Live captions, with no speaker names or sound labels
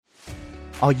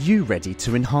Are you ready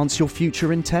to enhance your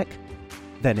future in tech?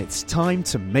 Then it's time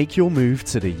to make your move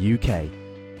to the UK,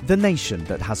 the nation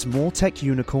that has more tech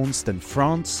unicorns than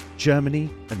France,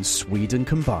 Germany, and Sweden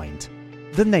combined.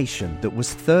 The nation that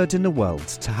was third in the world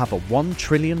to have a $1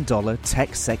 trillion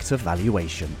tech sector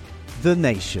valuation. The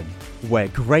nation where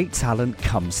great talent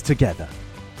comes together.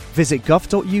 Visit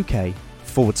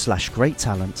gov.uk/great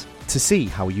talent to see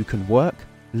how you can work,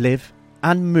 live,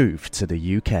 and move to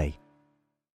the UK.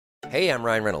 Hey, I'm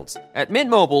Ryan Reynolds. At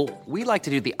Mint Mobile, we like to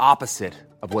do the opposite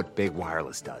of what Big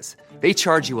Wireless does. They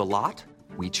charge you a lot,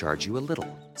 we charge you a little.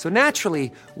 So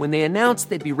naturally, when they announced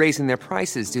they'd be raising their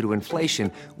prices due to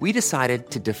inflation, we decided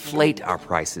to deflate our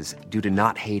prices due to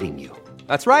not hating you.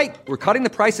 That's right. We're cutting the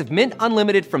price of Mint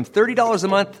Unlimited from $30 a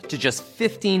month to just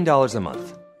 $15 a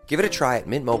month. Give it a try at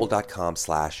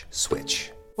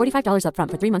mintmobile.com/switch. $45 up front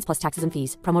for 3 months plus taxes and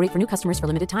fees. Promo rate for new customers for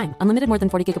limited time. Unlimited more than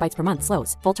 40 gigabytes per month.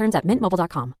 Slows full terms at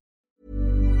mintmobile.com.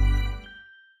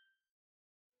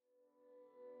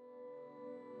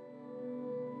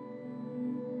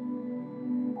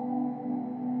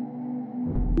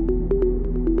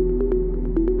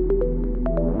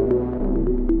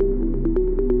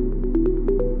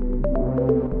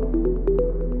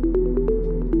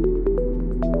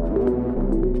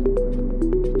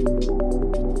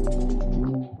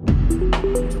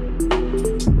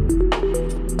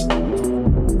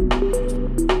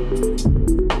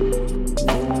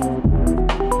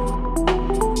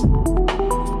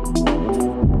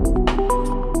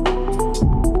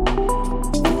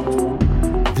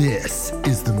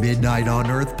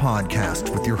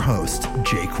 Podcast with your host,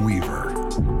 Jake Weaver.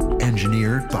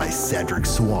 Engineered by Cedric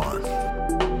Swan.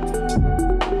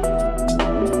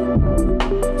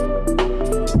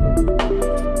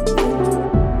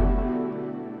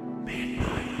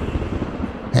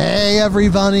 Hey,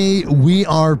 everybody. We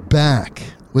are back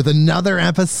with another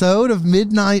episode of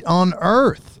Midnight on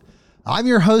Earth. I'm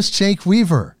your host, Jake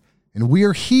Weaver, and we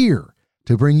are here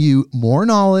to bring you more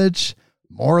knowledge,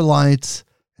 more light,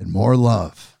 and more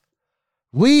love.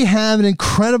 We have an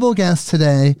incredible guest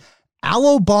today.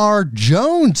 Alobar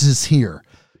Jones is here.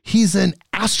 He's an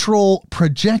astral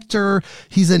projector.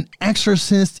 He's an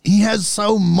exorcist. He has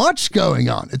so much going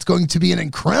on. It's going to be an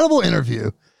incredible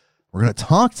interview. We're going to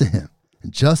talk to him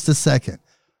in just a second.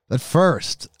 But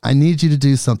first, I need you to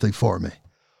do something for me.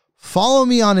 Follow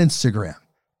me on Instagram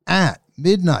at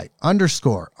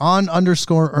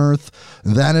midnight_on_earth.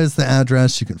 That is the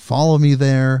address. You can follow me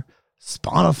there.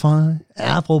 Spotify,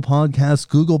 Apple Podcasts,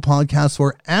 Google Podcasts,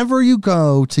 wherever you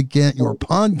go to get your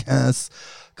podcasts,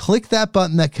 click that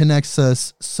button that connects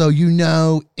us so you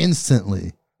know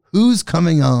instantly who's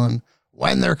coming on,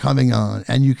 when they're coming on,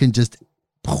 and you can just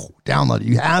download it.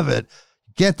 You have it.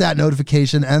 Get that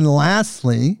notification. And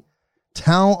lastly,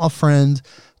 tell a friend,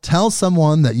 tell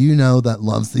someone that you know that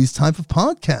loves these type of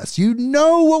podcasts. You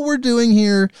know what we're doing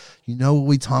here. You know what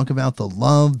we talk about, the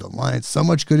love, the light, so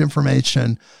much good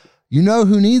information. You know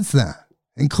who needs that,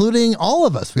 including all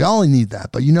of us. We all need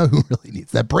that, but you know who really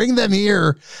needs that. Bring them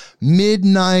here,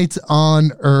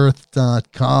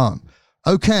 midnightonearth.com.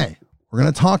 Okay, we're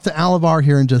going to talk to Alobar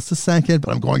here in just a second,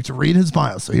 but I'm going to read his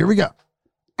bio. So here we go.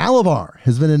 Alobar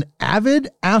has been an avid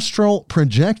astral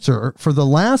projector for the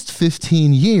last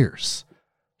 15 years.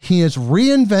 He has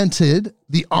reinvented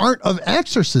the art of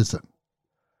exorcism,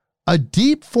 a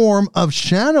deep form of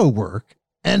shadow work,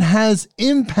 and has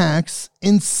impacts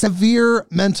in severe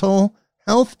mental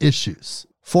health issues.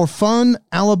 For fun,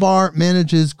 Alobar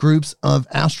manages groups of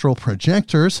astral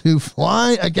projectors who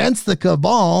fly against the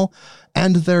Cabal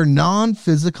and their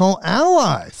non-physical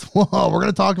allies. Whoa, we're going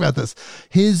to talk about this.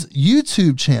 His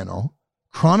YouTube channel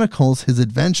chronicles his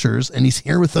adventures, and he's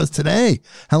here with us today.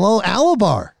 Hello,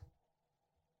 Alobar.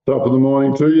 Top of the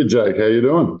morning to you, Jake. How you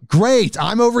doing? Great.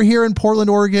 I'm over here in Portland,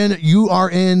 Oregon. You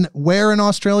are in where in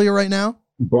Australia right now?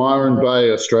 Byron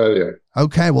Bay, Australia.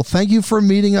 Okay, well, thank you for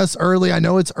meeting us early. I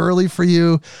know it's early for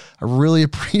you. I really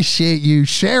appreciate you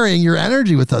sharing your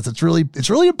energy with us. It's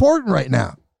really important right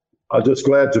now. I'm just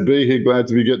glad to be here, glad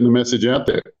to be getting the message out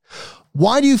there.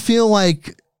 Why do you feel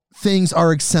like things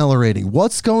are accelerating?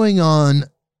 What's going on?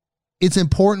 It's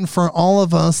important for all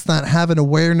of us that have an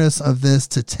awareness of this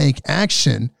to take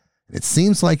action. It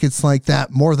seems like it's like that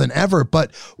more than ever,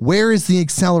 but where is the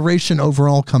acceleration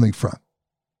overall coming from?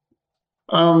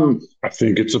 I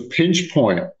think it's a pinch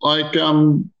point. I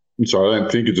don't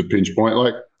think it's a pinch point.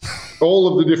 Like all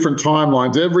of the different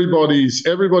timelines,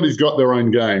 everybody's got their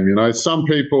own game. You know, some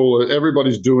people are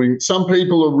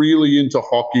really into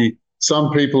hockey.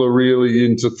 Some people are really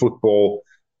into football.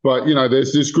 But, you know,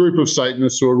 there's this group of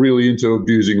Satanists who are really into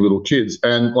abusing little kids.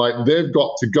 And, like, they've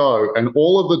got to go. And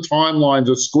all of the timelines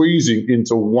are squeezing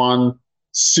into one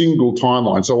single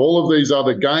timeline. So all of these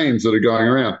other games that are going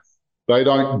around, they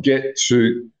don't get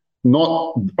to,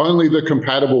 not only the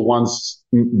compatible ones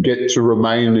get to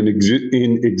remain in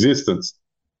existence.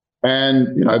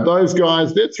 And, those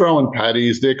guys, they're throwing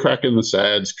patties, they're cracking the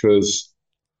sads because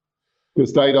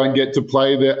they don't get to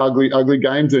play their ugly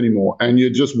games anymore. And you're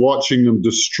just watching them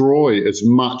destroy as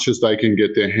much as they can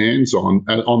get their hands on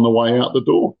the way out the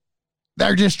door.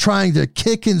 They're just trying to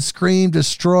kick and scream,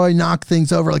 destroy, knock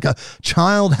things over like a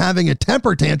child having a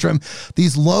temper tantrum.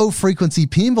 These low frequency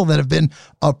people that have been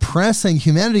oppressing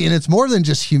humanity. And it's more than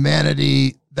just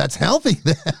humanity that's helping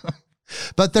them.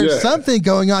 But there's something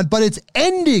going on, but it's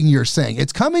ending, you're saying.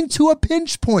 It's coming to a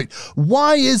pinch point.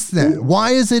 Why is that?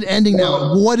 Why is it ending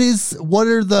now? What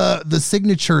are the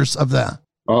signatures of that?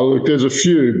 Oh, look, there's a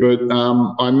few, but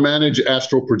I manage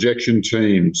astral projection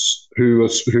teams who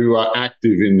are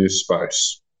active in this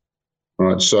space.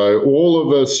 Right. So all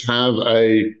of us have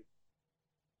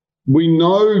we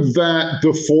know that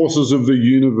the forces of the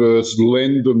universe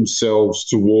lend themselves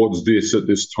towards this at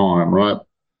this time, right?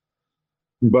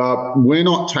 But we're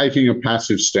not taking a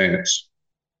passive stance.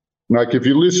 Like if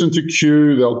you listen to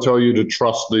Q, they'll tell you to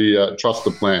trust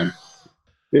the plan.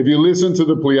 If you listen to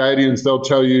the Pleiadians, they'll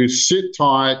tell you, sit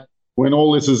tight. When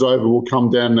all this is over, we'll come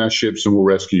down in our ships and we'll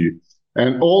rescue you.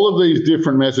 And all of these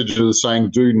different messages are saying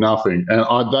do nothing. And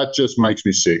that just makes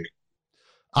me sick.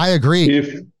 I agree.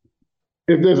 If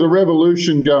there's a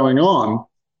revolution going on,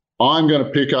 I'm going to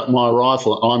pick up my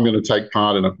rifle. I'm going to take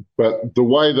part in it. But the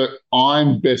way that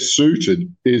I'm best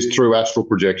suited is through astral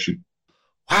projection.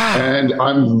 Wow. And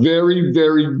I'm very,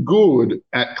 very good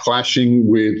at clashing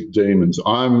with demons.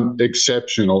 I'm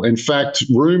exceptional. In fact,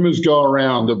 rumors go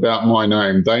around about my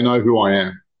name. They know who I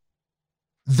am.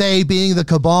 They being the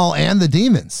Cabal and the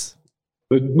demons.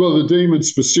 The demons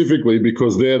specifically,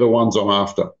 because they're the ones I'm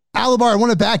after. Alobar, I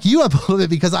want to back you up a little bit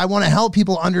because I want to help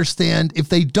people understand if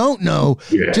they don't know,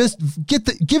 just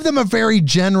give them a very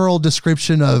general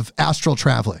description of astral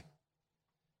traveling.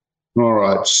 All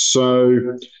right.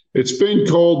 So it's been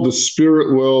called the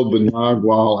spirit world, the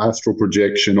Narwhal, astral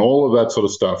projection, all of that sort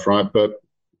of stuff, right? But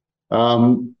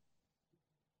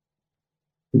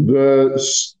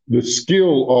the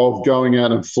skill of going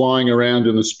out and flying around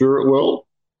in the spirit world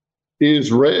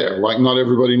is rare. Like not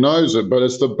everybody knows it, but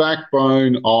it's the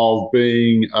backbone of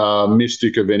being a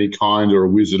mystic of any kind or a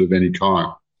wizard of any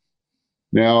kind.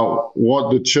 Now, what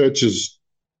the church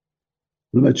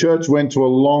went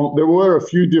to there were a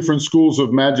few different schools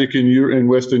of magic in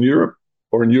Western Europe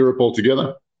or in Europe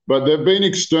altogether, but they've been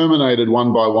exterminated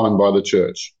one by the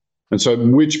church. And so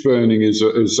witch burning is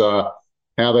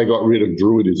how they got rid of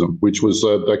Druidism, which was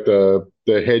like the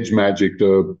hedge magic,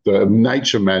 the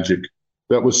nature magic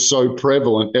that was so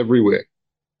prevalent everywhere.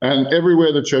 And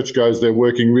everywhere the church goes, they're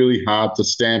working really hard to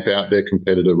stamp out their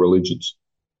competitor religions.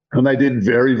 And they did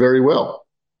very, very well.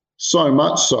 So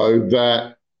much so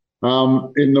that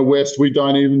in the West, we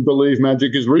don't even believe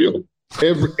magic is real.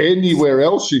 Anywhere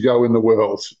else you go in the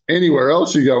world,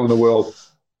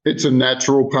 it's a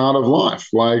natural part of life.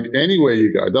 Like anywhere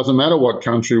you go, it doesn't matter what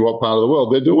country, what part of the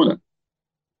world, they're doing it.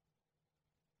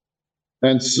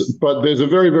 But there's a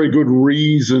very, very good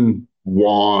reason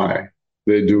why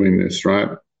they're doing this, right?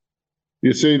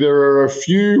 You see, there are a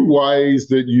few ways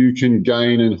that you can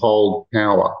gain and hold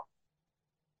power.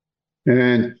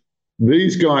 And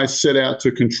these guys set out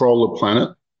to control the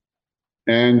planet,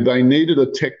 and they needed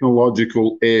a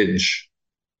technological edge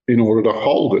in order to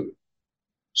hold it.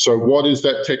 So what is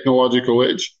that technological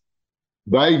edge?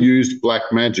 They used black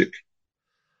magic.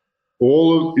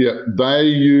 They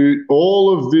use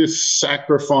all of this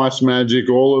sacrifice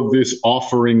magic, all of this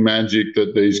offering magic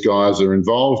that these guys are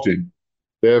involved in.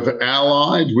 They've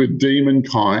allied with demon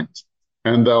kind,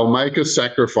 and they'll make a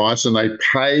sacrifice and they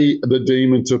pay the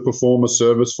demon to perform a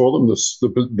service for them.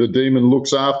 The demon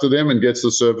looks after them and gets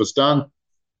the service done,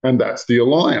 and that's the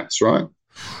alliance, right?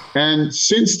 And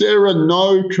since there are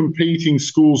no competing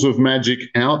schools of magic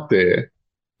out there,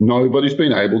 nobody's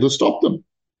been able to stop them.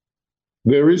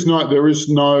 There is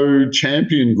no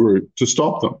champion group to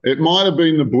stop them. It might have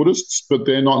been the Buddhists, but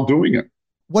they're not doing it.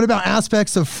 What about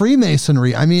aspects of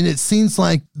Freemasonry? I mean, it seems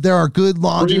like there are good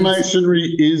lodges.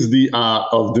 Freemasonry is the art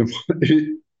of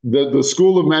the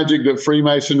school of magic that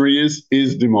Freemasonry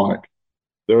is demonic.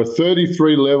 There are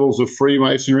 33 levels of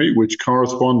Freemasonry, which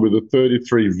correspond with the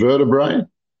 33 vertebrae,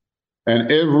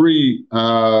 and every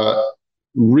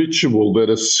ritual that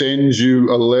ascends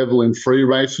you a level in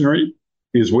Freemasonry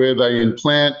is where they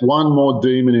implant one more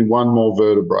demon in one more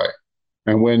vertebrae.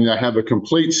 And when they have a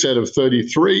complete set of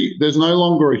 33, there's no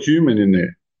longer a human in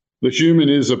there. The human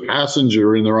is a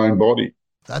passenger in their own body.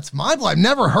 That's mind blowing. I've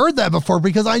never heard that before,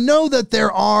 because I know that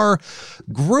there are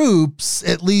groups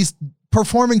at least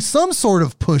performing some sort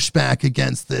of pushback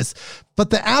against this. But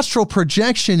the astral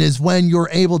projection is when you're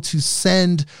able to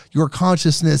send your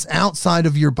consciousness outside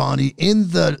of your body in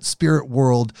the spirit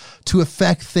world to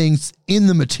affect things in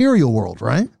the material world,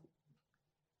 right?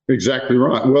 Exactly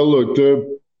right. Well, look,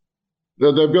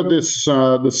 they've got this,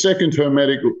 the second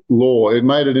Hermetic law. It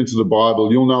made it into the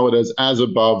Bible. You'll know it as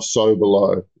above, so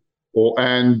below.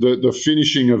 And the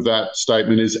finishing of that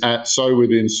statement is at so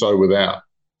within, so without.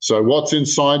 So what's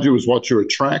inside you is what you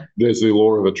attract. There's the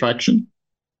law of attraction.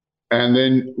 And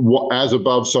then as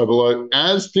above, so below.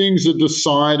 As things are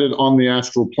decided on the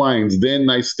astral planes, then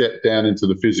they step down into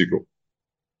the physical.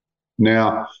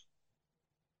 Now,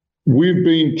 we've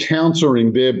been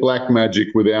countering their black magic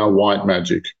with our white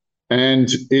magic, and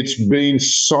it's been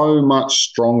so much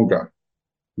stronger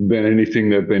than anything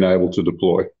they've been able to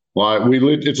deploy. Like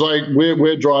it's like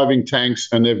we're driving tanks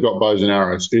and they've got bows and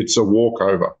arrows. It's a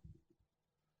walkover.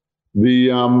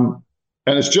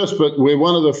 And it's just, but we're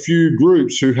one of the few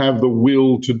groups who have the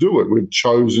will to do it. We've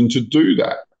chosen to do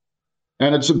that.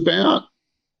 And it's about,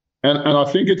 and I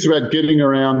think it's about getting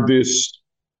around this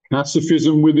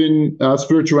pacifism within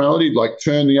spirituality, like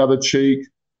turn the other cheek,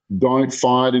 don't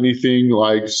fight anything,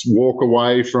 like walk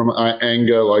away from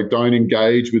anger, like don't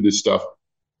engage with this stuff.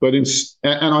 And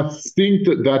I think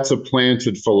that's a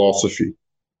planted philosophy,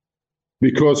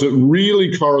 because it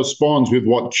really corresponds with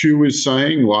what Q is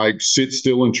saying, like sit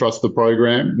still and trust the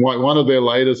program. Like one of their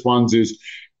latest ones is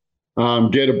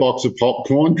get a box of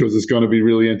popcorn because it's going to be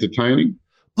really entertaining.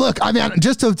 Look, I mean,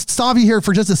 just to stop you here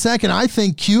for just a second, I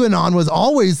think QAnon was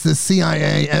always the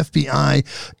CIA,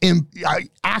 FBI,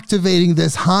 activating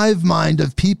this hive mind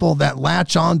of people that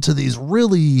latch on to these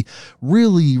really,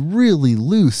 really, really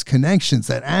loose connections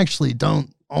that actually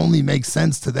don't only make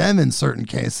sense to them in certain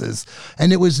cases.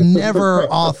 And it was never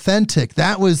authentic.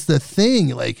 That was the thing.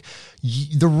 Like,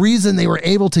 the reason they were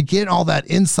able to get all that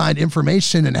inside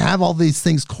information and have all these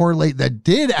things correlate that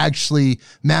did actually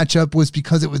match up was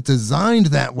because it was designed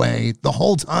that way the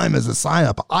whole time as a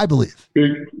psyop, I believe.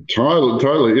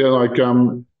 Totally. Yeah, like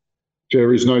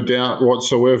there is no doubt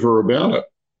whatsoever about it.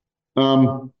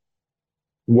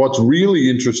 What's really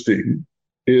interesting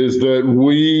is that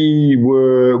we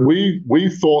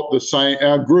thought the same,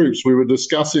 our groups, we were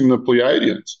discussing the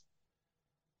Pleiadians,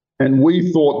 and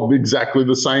we thought exactly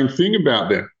the same thing about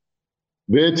them.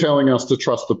 They're telling us to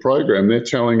trust the program. They're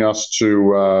telling us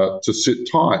to sit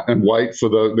tight and wait for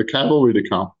the cavalry to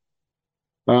come.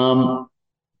 But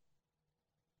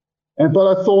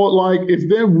I thought, like, if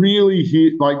they're really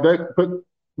here like that, but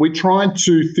we tried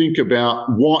to think about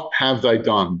what have they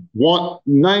done?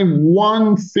 Name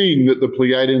one thing that the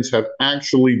Pleiadians have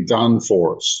actually done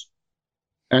for us.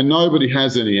 And nobody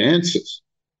has any answers.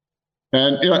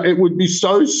 And it would be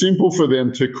so simple for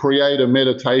them to create a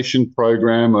meditation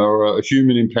program or a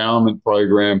human empowerment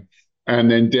program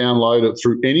and then download it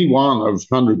through any one of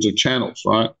hundreds of channels,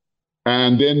 right?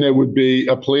 And then there would be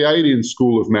a Pleiadian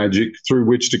school of magic through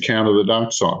which to counter the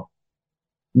dark side.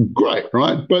 Great,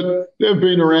 right? But they've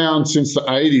been around since the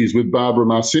 80s with Barbara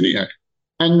Marciniak,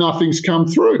 and nothing's come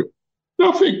through.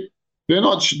 Nothing. They're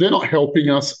not helping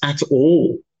us at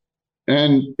all.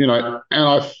 And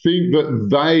I think that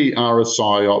they are a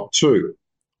psyop too.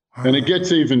 And it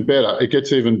gets even better. It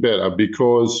gets even better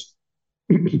because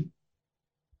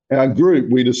our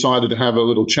group, we decided to have a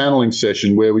little channeling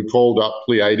session where we called up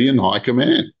Pleiadian High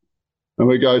Command. And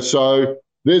we go, so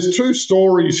there's two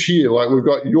stories here. Like, we've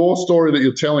got your story that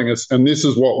you're telling us, and this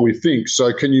is what we think.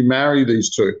 So can you marry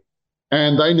these two?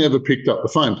 And they never picked up the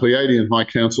phone. Pleiadian High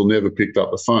Council never picked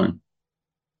up the phone.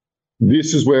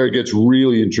 This is where it gets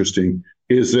really interesting,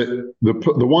 is that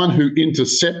the one who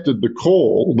intercepted the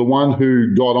call, the one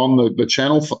who got on the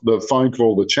channel, the phone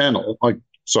call, the channel.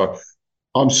 So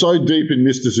I'm so deep in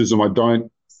mysticism, I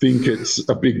don't think it's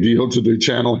a big deal to do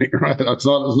channeling, right? It's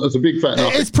a big fat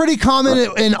nothing. It's pretty common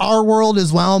in our world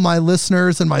as well, my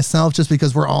listeners and myself, just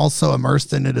because we're all so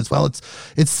immersed in it as well.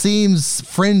 It seems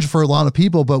fringe for a lot of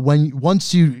people, but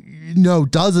once you know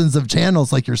dozens of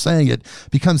channels, like you're saying, it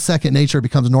becomes second nature, it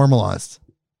becomes normalized.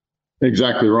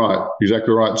 Exactly right.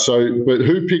 So, but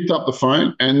who picked up the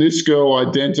phone? And this girl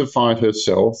identified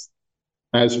herself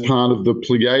as part of the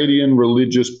Pleiadian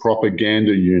religious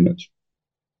propaganda unit.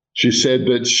 She said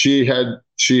that she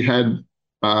had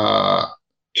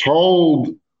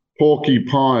told Porky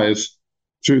Pies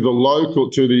to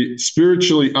the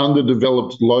spiritually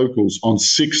underdeveloped locals on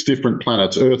 6 different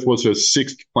planets. Earth was her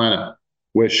 6th planet,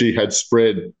 where she had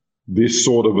spread this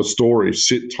sort of a story: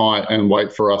 sit tight and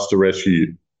wait for us to rescue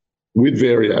you, with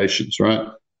variations, right?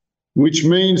 Which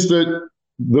means that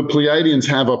the Pleiadians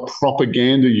have a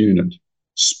propaganda unit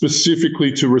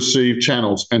specifically to receive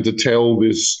channels and to tell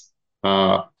this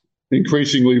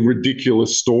increasingly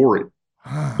ridiculous story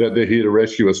that they're here to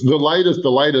rescue us. The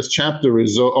latest chapter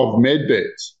is of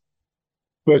medbeds.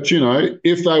 But,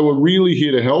 if they were really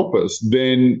here to help us,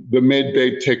 then the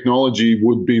medbed technology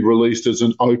would be released as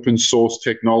an open source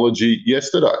technology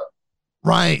yesterday.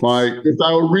 Right. Like, if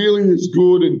they were really as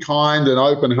good and kind and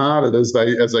open-hearted as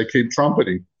they keep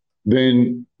trumpeting,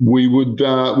 then we would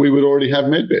already have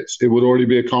medbeds. It would already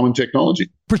be a common technology.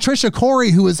 Patricia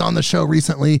Corey, who was on the show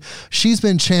recently, she's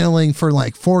been channeling for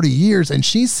like 40 years, and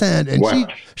she said, and wow.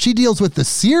 she deals with the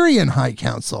Syrian High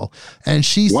Council, and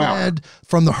she wow. said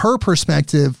from her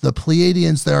perspective, the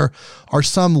Pleiadians, there are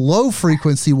some low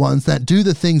frequency ones that do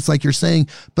the things like you're saying,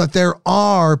 but there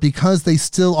are, because they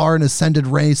still are an ascended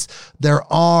race, there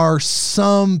are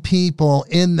some people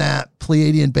in that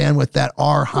Pleiadian bandwidth that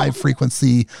are high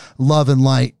frequency love and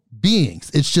light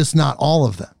beings. It's just not all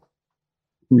of them.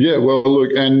 Yeah, well,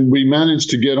 look, and we managed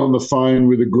to get on the phone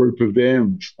with a group of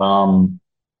them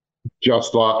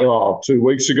just like 2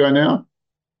 weeks ago now.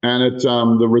 And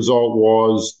the result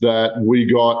was that we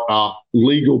got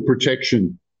legal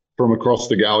protection from across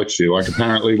the galaxy. Like,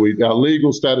 apparently our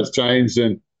legal status changed,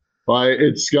 and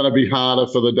it's going to be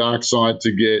harder for the dark side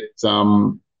to get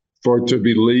for it to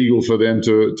be legal for them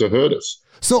to hurt us.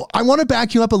 So I want to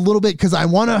back you up a little bit because I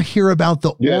want to hear about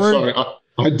the sorry.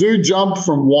 I do jump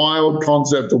from wild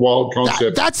concept to wild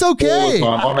concept. That's okay.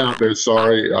 I'm out there.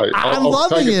 Sorry. I'll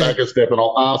take it back a step and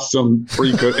I'll ask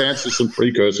answer some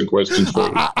precursor questions for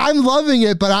you. I'm loving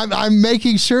it, but I'm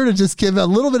making sure to just give a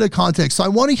little bit of context. So I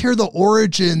want to hear the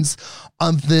origins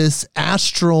of this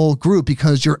astral group,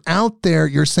 because you're out there,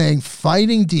 you're saying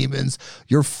fighting demons,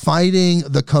 you're fighting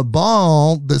the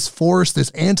Cabal, this force, this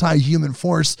anti-human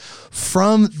force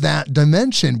from that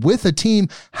dimension with a team.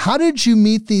 How did you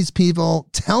meet these people?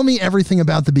 Tell me everything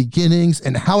about the beginnings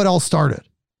and how it all started.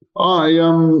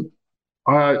 The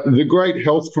great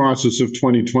health crisis of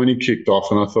 2020 kicked off,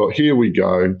 and I thought, here we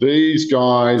go. These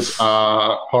guys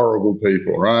are horrible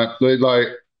people, right?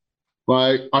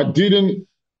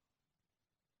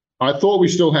 I thought we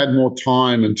still had more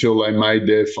time until they made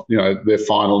their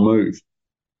final move.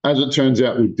 As it turns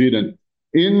out, we didn't.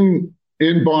 In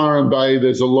Byron Bay,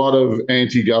 there's a lot of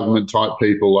anti-government type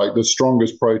people. Like, the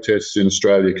strongest protests in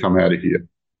Australia come out of here.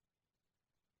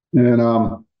 And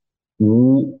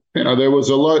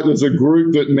there's a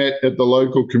group that met at the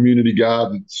local community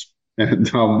gardens, and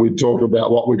we'd talk about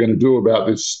what we're going to do about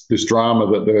this drama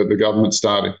that the government's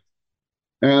starting.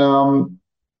 And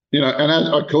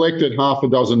and I collected half a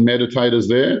dozen meditators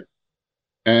there,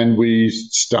 and we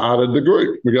started the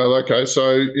group. We go, okay,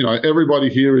 so, everybody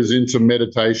here is into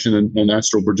meditation and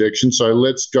astral projection. So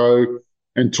let's go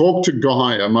and talk to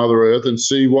Gaia, Mother Earth, and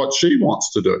see what she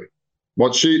wants to do.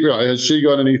 Has she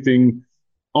got anything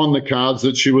on the cards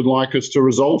that she would like us to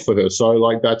resolve for her?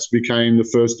 So that's became the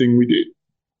first thing we did.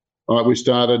 We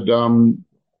started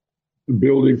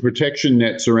building protection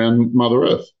nets around Mother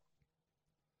Earth.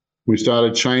 We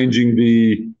started changing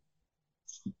the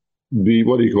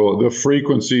what do you call it? The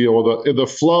frequency or the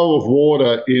flow of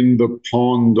water in the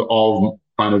pond of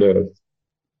planet Earth.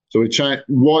 So we changed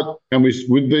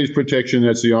with these protection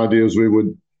nets, the idea is we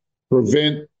would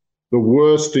prevent the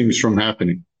worst things from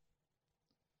happening.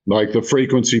 Like, the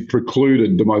frequency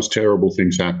precluded the most terrible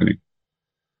things happening.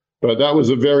 But that was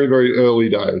the very, very early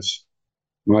days.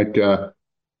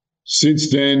 Since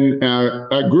then,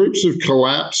 our groups have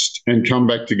collapsed and come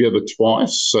back together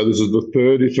twice. So this is the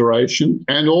third iteration,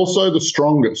 and also the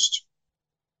strongest.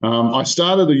 I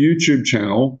started a YouTube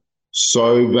channel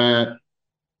so that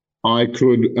I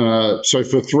could,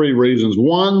 for three reasons.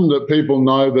 One, that people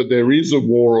know that there is a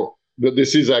war, that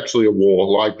this is actually a war.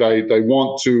 Like, they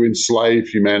want to enslave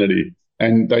humanity,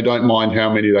 and they don't mind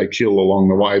how many they kill along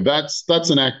the way. That's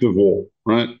an act of war,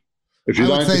 right? If you're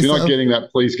not getting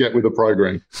that, please get with the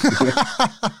program.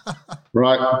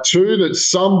 Right. Two, that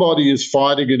somebody is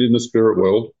fighting it in the spirit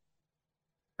world.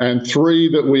 And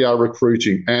three, that we are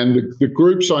recruiting. And the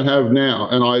groups I have now,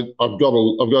 and I've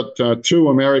got two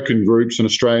American groups, an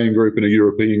Australian group, and a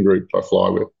European group I fly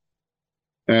with.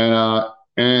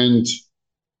 And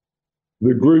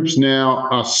the groups now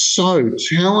are so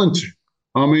talented.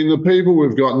 I mean, the people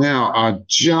we've got now are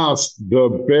just the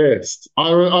best.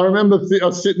 I remember I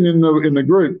was sitting in the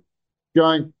group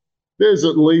going, there's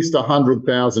at least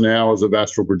 100,000 hours of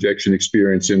astral projection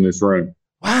experience in this room.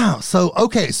 Wow. So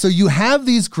you have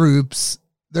these groups.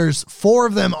 There's 4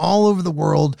 of them all over the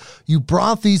world. You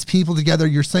brought these people together.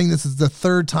 You're saying this is the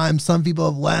third time. Some people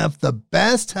have left. The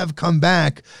best have come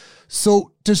back.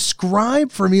 So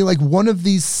describe for me like one of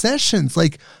these sessions?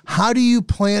 Like, how do you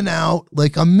plan out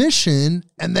like a mission,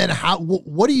 and then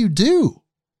what do you do?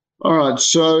 All right.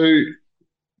 So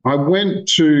I went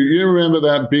to, you remember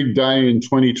that big day in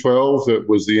 2012 that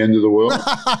was the end of the world?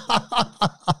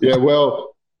 Yeah.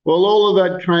 Well, all of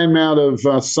that came out of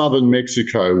southern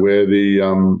Mexico, where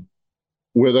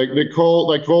where they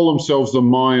call themselves the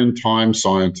Mayan time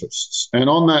scientists. And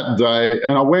on that day,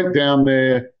 and I went down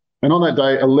there, and on that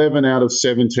day, 11 out of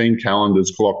 17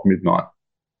 calendars clocked midnight.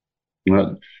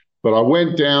 Right? But I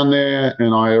went down there,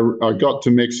 and I got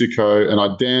to Mexico, and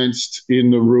I danced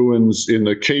in the ruins in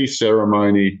the key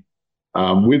ceremony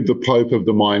with the Pope of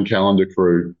the Mayan calendar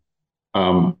crew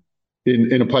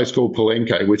in a place called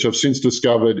Palenque, which I've since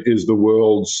discovered is the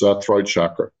world's throat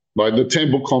chakra. Like, the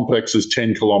temple complex is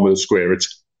 10 kilometers square.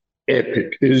 It's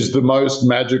epic. It is the most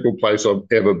magical place I've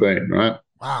ever been, right?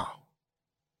 Wow.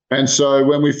 And so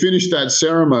when we finished that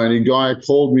ceremony, Gaia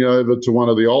called me over to one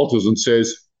of the altars and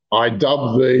says, I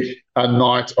dub thee a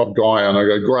knight of Gaia. And I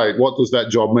go, great. What does that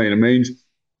job mean? It means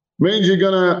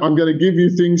I'm going to give you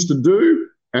things to do,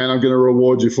 and I'm going to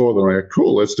reward you for them. I go,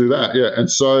 cool, let's do that. Yeah.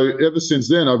 And so ever since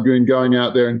then, I've been going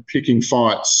out there and picking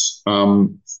fights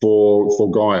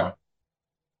for Gaia.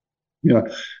 You know,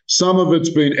 some of it's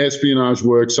been espionage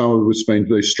work, some of it's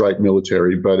been straight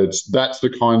military, but that's the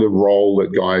kind of role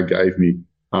that Gaia gave me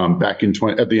back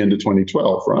at the end of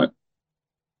 2012, right?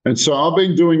 And so I've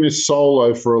been doing this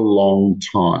solo for a long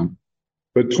time.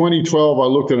 But 2012, I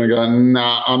looked at it and go,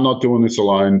 nah, I'm not doing this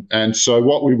alone. And so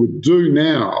what we would do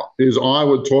now is I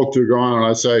would talk to Gaia and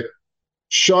I say,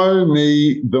 show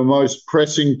me the most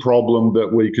pressing problem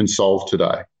that we can solve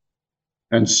today.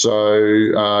 And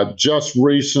so just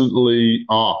recently,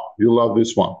 you'll love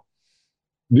this one.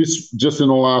 Just in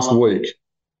the last week,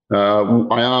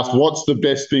 I asked, what's the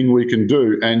best thing we can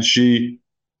do? And she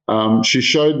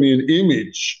showed me an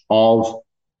image of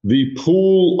the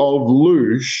pool of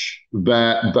loosh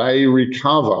that they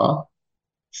recover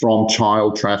from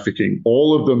child trafficking.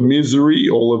 All of the misery,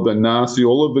 all of the nasty,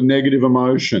 all of the negative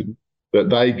emotion that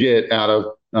they get out of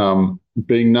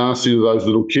being nasty to those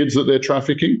little kids that they're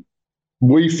trafficking.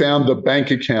 We found the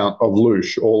bank account of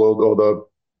loosh, or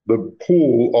the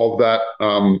pool of that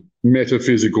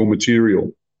metaphysical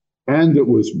material. And it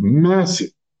was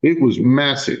massive. It was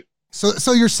massive.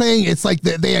 So you're saying it's like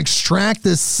they extract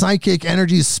this psychic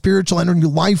energy, spiritual energy,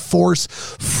 life force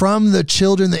from the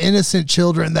children, the innocent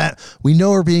children that we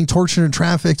know are being tortured and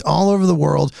trafficked all over the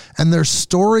world, and they're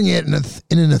storing it in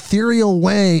an ethereal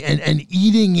way and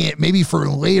eating it maybe for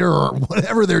later or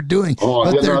whatever they're doing.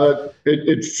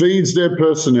 It feeds their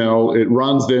personnel. It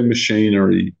runs their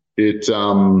machinery. It's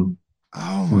like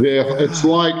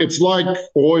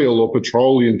oil or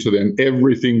petroleum to them.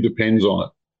 Everything depends on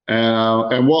it.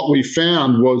 And what we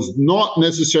found was not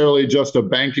necessarily just a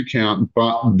bank account,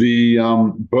 but the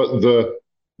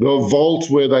vault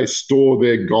where they store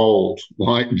their gold,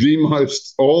 like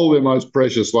all their most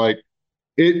precious. Like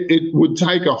it would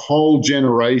take a whole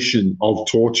generation of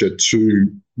torture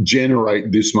to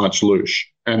generate this much loosh,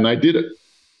 and they did it.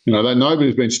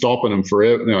 Nobody's been stopping them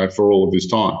forever, for all of this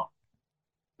time.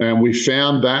 And we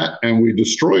found that, and we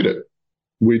destroyed it.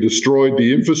 We destroyed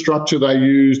the infrastructure they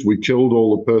used. We killed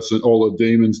all the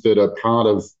demons that are part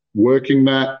of working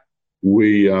that.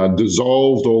 We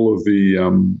dissolved all of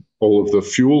the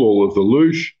fuel, all of the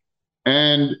loosh,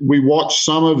 and we watched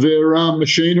some of their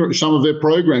machinery, some of their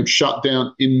programs shut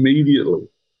down immediately.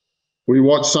 We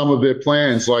watched some of their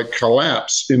plans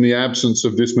collapse in the absence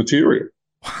of this material.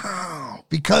 Wow,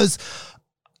 because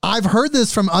I've heard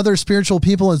this from other spiritual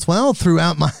people as well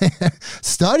throughout my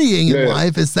studying in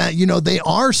life, is that, they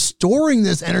are storing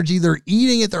this energy, they're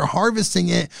eating it, they're harvesting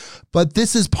it, but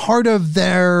this is part of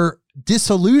their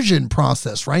disillusion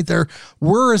process, right?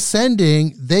 We're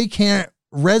ascending, they can't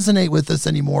resonate with us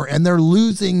anymore, and they're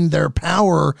losing their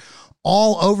power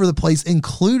all over the place,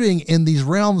 including in these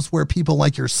realms where people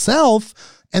like yourself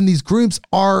and these groups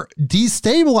are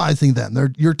destabilizing them.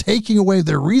 You're taking away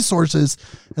their resources.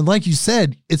 And like you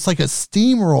said, it's like a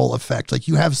steamroll effect. Like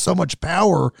you have so much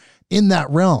power in that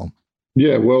realm.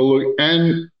 Yeah, well, look,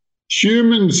 and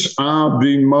humans are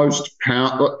the most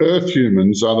powerful, Earth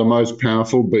humans are the most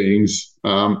powerful beings,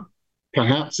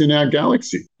 perhaps in our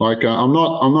galaxy. I'm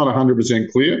not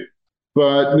 100% clear,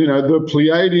 but, the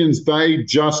Pleiadians, they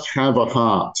just have a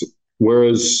heart.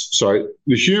 Whereas, the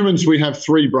humans, we have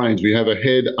three brains. We have a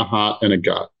head, a heart, and a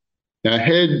gut. Our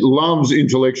head loves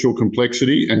intellectual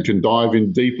complexity and can dive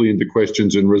in deeply into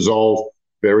questions and resolve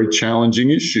very challenging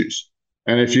issues.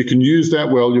 And if you can use that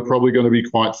well, you're probably going to be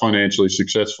quite financially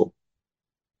successful.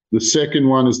 The second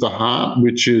one is the heart,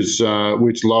 which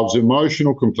loves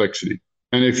emotional complexity.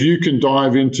 And if you can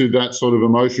dive into that sort of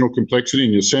emotional complexity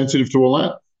and you're sensitive to all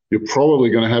that, you're probably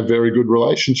going to have very good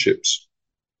relationships.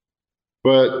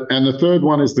 And the third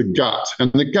one is the gut.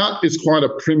 And the gut is quite a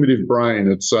primitive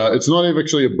brain. It's not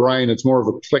actually a brain. It's more of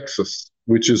a plexus,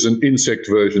 which is an insect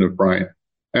version of brain.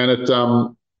 And it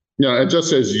just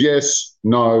says yes,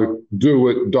 no, do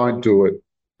it, don't do it.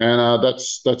 And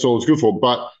that's all it's good for.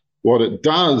 But what it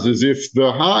does is if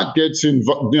the heart gets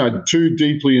too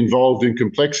deeply involved in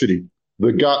complexity,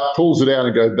 the gut pulls it out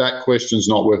and goes, that question's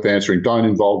not worth answering. Don't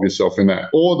involve yourself in that.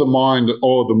 Or the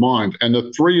mind. And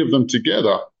the three of them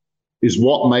together is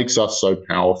what makes us so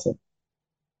powerful.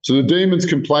 So the demons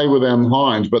can play with our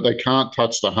mind, but they can't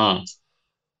touch the heart.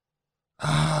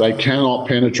 They cannot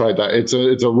penetrate that. It's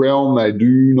a realm they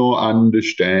do not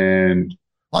understand.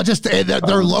 Well, just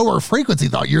they're lower frequency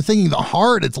thought. You're thinking the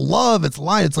heart, it's love, it's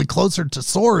light, it's like closer to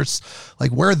source,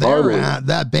 like where they're at.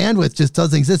 That bandwidth just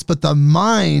doesn't exist. But the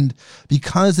mind,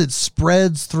 because it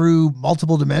spreads through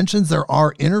multiple dimensions, there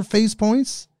are interface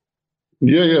points.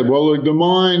 Yeah. Well, look, the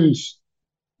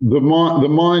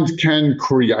mind can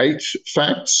create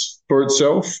facts for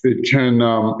itself. It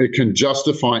can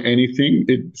justify anything.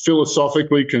 It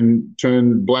philosophically can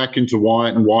turn black into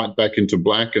white and white back into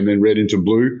black and then red into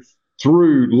blue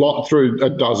through a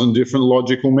dozen different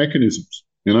logical mechanisms.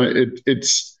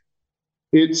 It's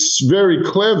very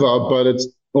clever, but it's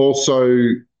also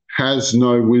has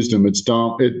no wisdom. It's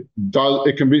dumb. It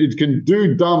can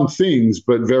do dumb things,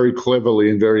 but very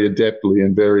cleverly and very adeptly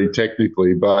and very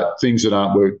technically, but things that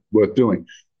aren't worth doing.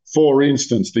 For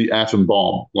instance, the atom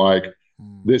bomb.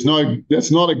 That's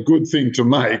not a good thing to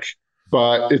make,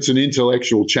 but it's an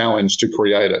intellectual challenge to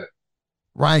create it.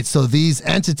 Right. So these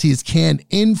entities can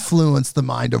influence the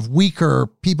mind of weaker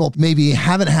people, maybe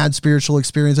haven't had spiritual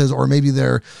experiences, or maybe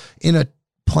they're in a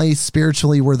place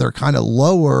spiritually where they're kind of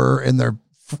lower in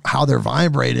how they're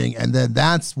vibrating. And then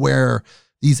that's where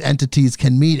these entities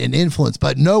can meet and influence,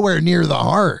 but nowhere near the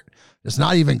heart. It's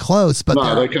not even close. But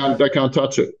no, they can't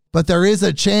touch it. But there is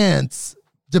a chance,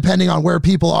 depending on where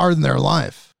people are in their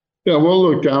life. Yeah, well,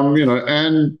 look,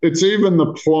 and it's even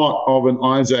the plot of an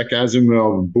Isaac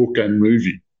Asimov book and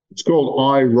movie. It's called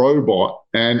I, Robot,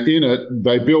 and in it,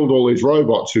 they build all these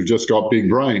robots who've just got big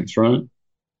brains, right?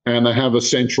 And they have a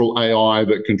central AI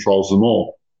that controls them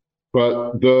all.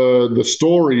 But the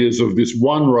story is of this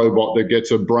one robot that gets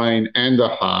a brain and a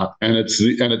heart, and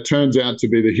it turns out to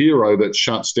be the hero that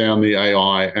shuts down the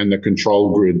AI and the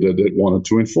control grid that it wanted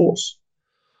to enforce.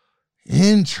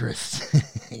 Interesting.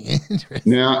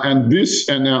 This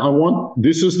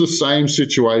is the same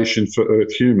situation for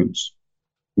Earth humans.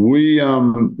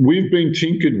 We've been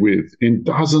tinkered with in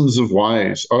dozens of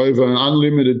ways over an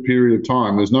unlimited period of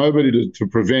time. There's nobody to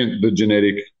prevent the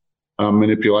genetic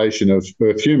manipulation of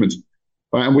Earth humans.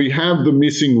 And we have the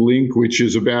missing link, which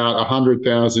is about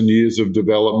 100,000 years of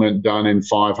development done in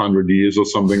 500 years or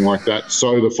something like that.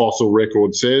 So the fossil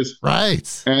record says.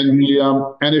 Right. And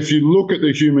if you look at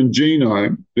the human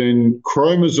genome, then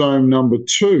chromosome number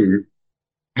 2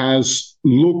 has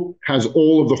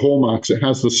all of the hallmarks. It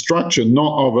has the structure,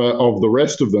 not of the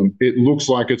rest of them. It looks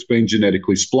like it's been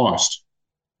genetically spliced.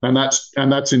 And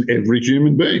that's in every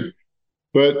human being.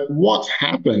 But what's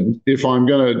happened, if I'm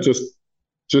going to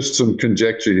just some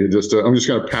conjecture here, I'm just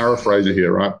going to paraphrase it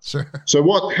here, right? Sure. So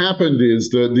what happened is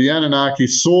that the Anunnaki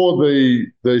saw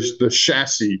the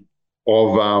chassis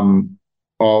of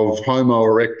Homo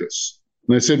erectus.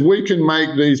 And they said, we can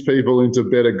make these people into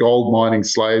better gold mining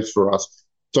slaves for us.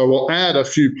 So we'll add a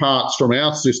few parts from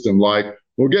our system, like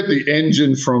we'll get the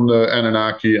engine from the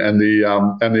Anunnaki and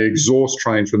the exhaust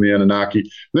train from the Anunnaki.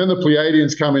 Then the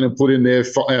Pleiadians come in and put in their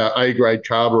A-grade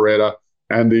carburetor,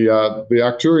 and the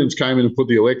Arcturians came in and put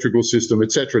the electrical system,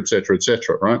 et cetera,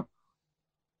 right?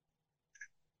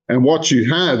 And what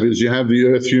you have the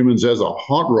Earth humans as a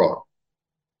hot rod.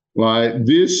 Like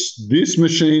this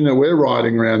machine that we're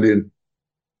riding around in,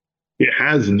 it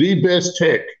has the best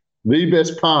tech, the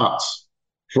best parts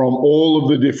from all of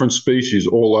the different species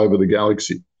all over the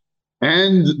galaxy.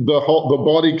 And the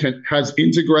body has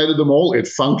integrated them all. It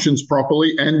functions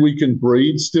properly, and we can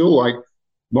breed still. Like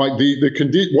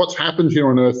what's happened here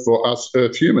on Earth for us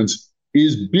Earth humans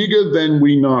is bigger than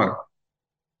we know.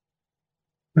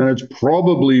 And it's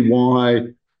probably why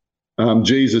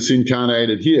Jesus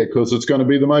incarnated here, because it's going to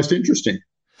be the most interesting.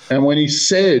 And when he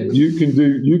said, you can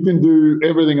do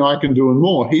everything I can do and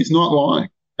more, he's not lying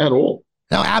at all.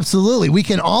 No, absolutely. We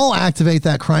can all activate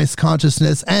that Christ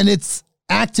consciousness, and it's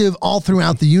active all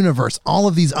throughout the universe. All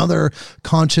of these other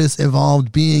conscious,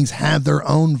 evolved beings have their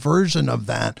own version of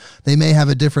that. They may have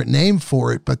a different name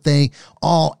for it, but they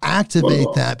all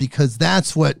activate that, because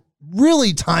that's what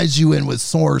really ties you in with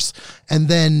source. And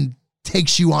then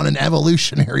takes you on an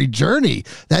evolutionary journey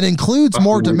that includes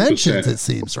more 100%. dimensions, it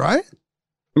seems, right?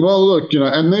 Well, look,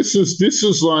 and this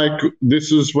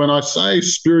is when I say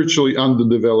spiritually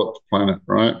underdeveloped planet,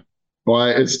 right?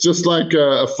 Like it's just like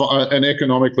an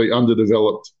economically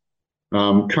underdeveloped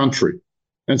country.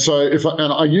 And so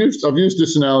I've used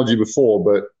this analogy before,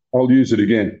 but I'll use it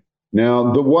again.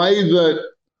 Now, the way that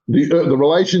the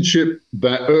relationship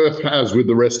that Earth has with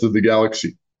the rest of the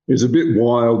galaxy is a bit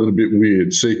wild and a bit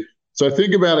weird. See, so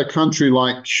think about a country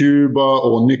like Cuba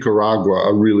or Nicaragua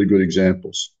are really good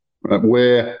examples, right?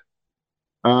 Where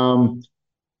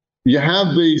you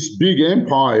have these big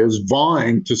empires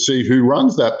vying to see who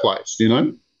runs that place,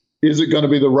 Is it going to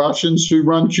be the Russians who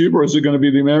run Cuba, or is it going to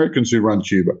be the Americans who run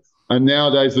Cuba? And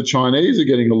nowadays the Chinese are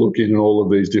getting a look in all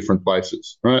of these different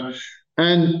places, right?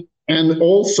 And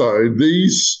also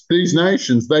these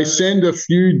nations, they send a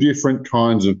few different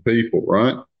kinds of people,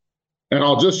 right? And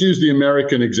I'll just use the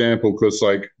American example because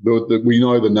we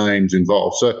know the names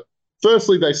involved. So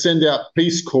firstly, they send out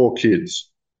Peace Corps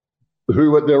kids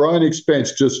who at their own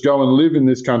expense just go and live in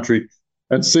this country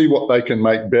and see what they can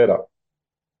make better.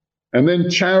 And then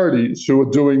charities who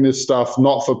are doing this stuff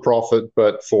not for profit,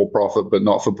 but for profit, but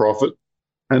not for profit.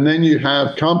 And then you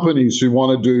have companies who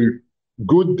want to do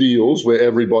good deals where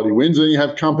everybody wins. And you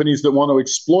have companies that want to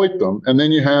exploit them. And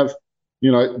then you have,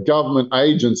 government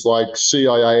agents like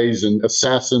CIAs and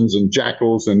assassins and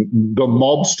jackals and the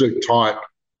mobster type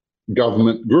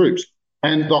government groups.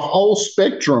 And the whole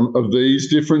spectrum of these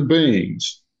different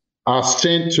beings are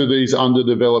sent to these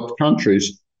underdeveloped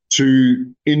countries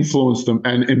to influence them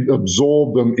and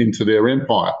absorb them into their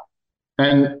empire.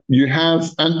 And you have,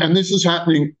 and this is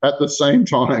happening at the same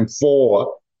time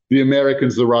for the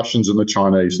Americans, the Russians, and the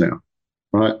Chinese now,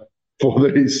 right? For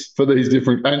these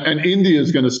different, and India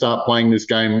is going to start playing this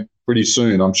game pretty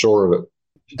soon, I'm sure of it.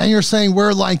 And you're saying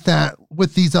we're like that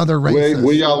with these other races?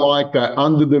 We are like that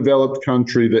underdeveloped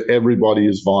country that everybody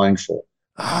is vying for.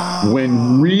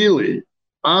 When really,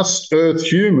 us Earth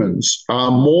humans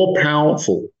are more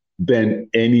powerful than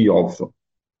any of them.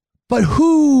 But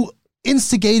who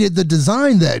instigated the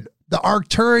design then? The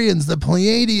Arcturians, the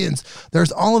Pleiadians,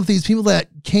 there's all of these people that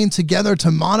came together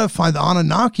to modify the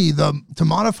Anunnaki, to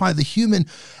modify the human.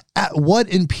 At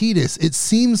what impetus? It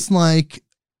seems like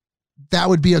that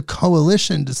would be a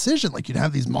coalition decision. Like you'd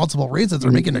have these multiple races that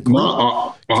are making a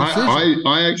No,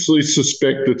 I actually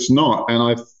suspect it's not. And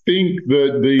I think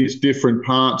that these different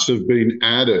parts have been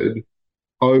added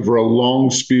over a long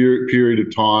period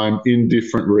of time in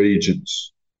different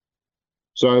regions.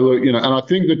 So, look, and I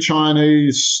think the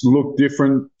Chinese look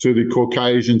different to the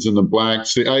Caucasians and the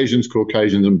blacks. The Asians,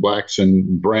 Caucasians and blacks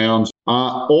and browns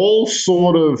are all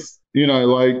sort of,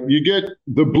 like you get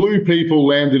the blue people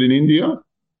landed in India.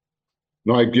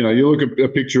 Like, you look at a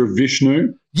picture of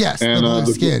Vishnu. Yes, and the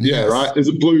blue skin. Yeah, yes. Right. There's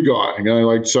a blue guy.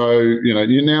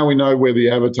 Now we know where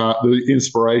the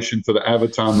inspiration for the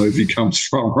Avatar movie comes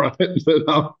from, right?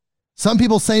 Some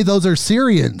people say those are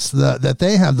Syrians, that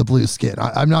they have the blue skin.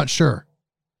 I'm not sure.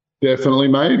 Definitely,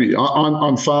 maybe.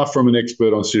 I'm far from an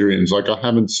expert on Syrians. Like I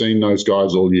haven't seen those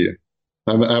guys all year.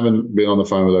 I haven't been on the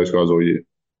phone with those guys all year.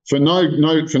 For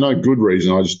no good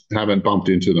reason, I just haven't bumped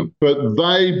into them. But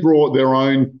they brought their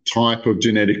own type of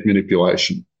genetic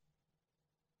manipulation.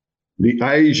 The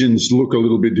Asians look a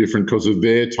little bit different because of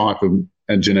their type of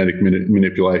genetic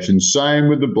manipulation. Same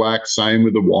with the blacks, same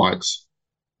with the whites.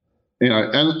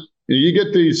 And you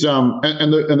get these,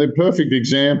 and the perfect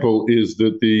example is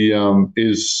that the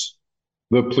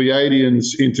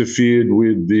Pleiadians interfered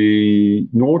with the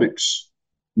Nordics,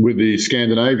 with the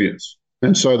Scandinavians.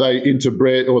 And so they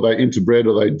interbred or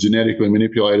they genetically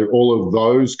manipulated all of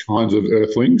those kinds of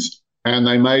earthlings, and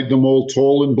they made them all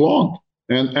tall and blonde.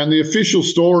 And the official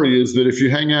story is that if you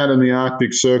hang out in the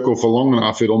Arctic Circle for long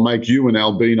enough, it'll make you an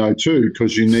albino too,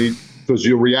 because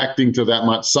you're reacting to that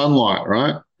much sunlight,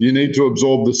 right? You need to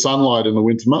absorb the sunlight in the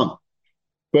winter month.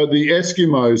 But the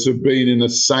Eskimos have been in the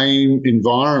same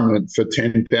environment for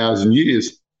 10,000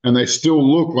 years, and they still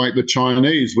look like the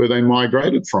Chinese where they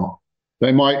migrated from.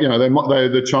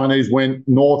 The Chinese went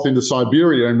north into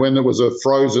Siberia, and when there was a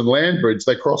frozen land bridge,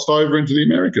 they crossed over into the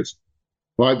Americas.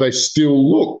 Like they still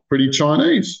look pretty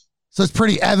Chinese. So it's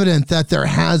pretty evident that there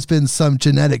has been some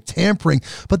genetic tampering.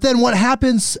 But then what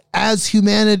happens as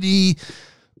humanity?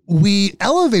 We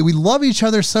elevate, we love each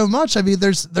other so much. I mean,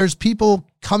 there's people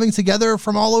coming together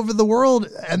from all over the world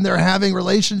and they're having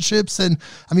relationships. And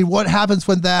I mean, what happens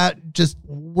when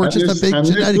we're just a big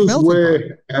genetic melting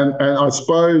pot? And I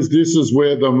suppose this is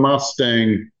where the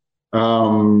Mustang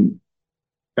and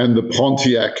and the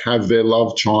Pontiac have their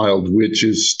love child, which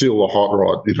is still a hot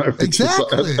rod.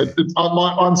 Exactly.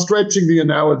 I'm stretching the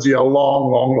analogy a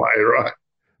long, long way, right?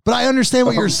 But I understand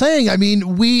what you're saying. I mean,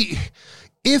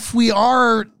 if we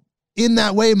are in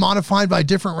that way modified by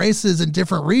different races and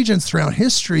different regions throughout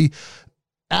history,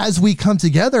 as we come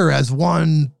together as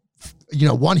one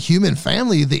human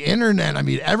family, the internet, I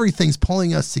mean, everything's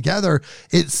pulling us together.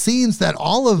 It seems that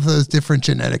all of those different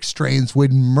genetic strains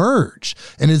would merge.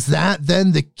 And is that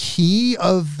then the key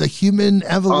of the human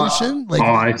evolution?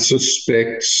 I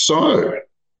suspect so.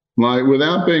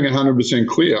 Without being 100%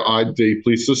 clear, I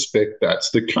deeply suspect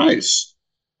that's the case.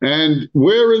 And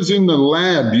whereas in the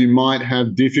lab, you might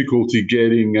have difficulty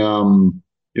getting,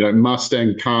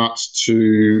 Mustang parts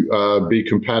to be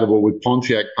compatible with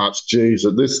Pontiac parts. Geez,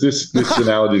 this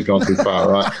analogy's gone too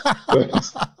far, right? But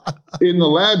in the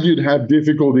lab, you'd have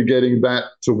difficulty getting that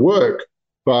to work.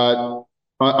 But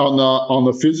on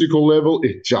the physical level,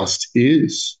 it just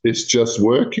is. It's just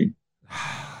working.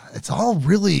 It's all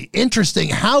really interesting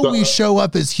how we show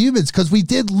up as humans, because we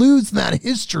did lose that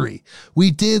history.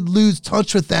 We did lose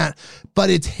touch with that, but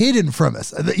it's hidden from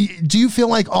us. Do you feel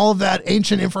like all of that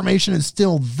ancient information is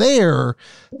still there,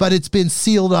 but it's been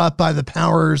sealed up by the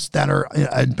powers that are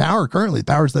in power currently, the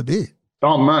powers that be?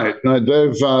 Oh, mate,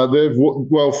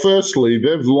 no, firstly,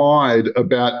 they've lied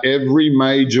about every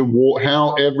major war,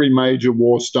 how every major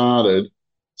war started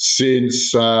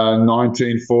since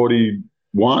 1940.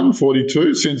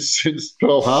 42 since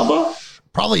Pearl Harbor,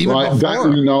 probably even before. That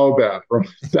we know about. Right?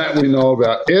 That we know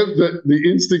about. The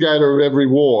instigator of every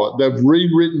war, they've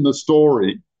rewritten the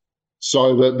story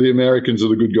so that the Americans are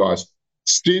the good guys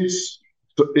since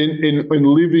in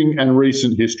living and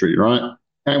recent history, right?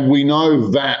 And we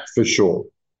know that for sure.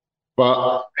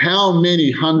 But how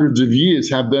many hundreds of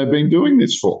years have they been doing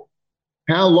this for?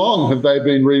 How long have they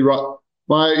been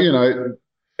rewriting?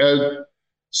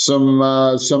 Some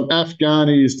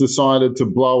Afghanis decided to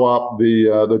blow up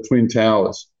the Twin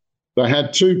Towers. They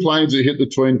had 2 planes that hit the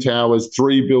Twin Towers,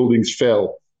 3 buildings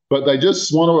fell. But they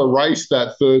just want to erase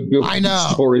that third building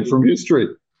story from history.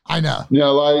 I know.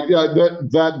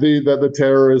 That the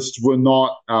terrorists were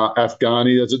not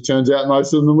Afghani, as it turns out,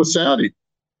 most of them were Saudi.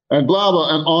 And blah,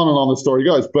 blah, and on the story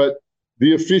goes. But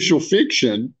the official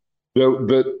fiction,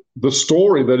 the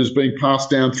story that is being passed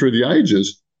down through the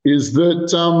ages is that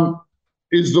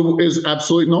is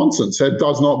absolute nonsense. It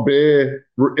does not bear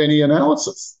any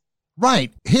analysis.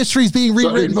 Right. History's being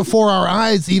rewritten before our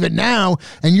eyes even now.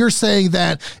 And you're saying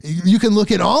that you can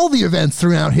look at all the events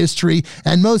throughout history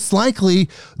and most likely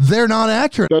they're not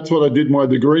accurate. That's what I did my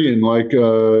degree in,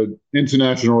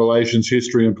 international relations,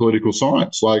 history, and political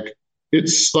science.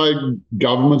 It's like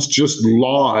governments just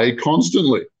lie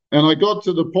constantly. And I got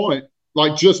to the point,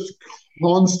 just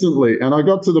constantly. And I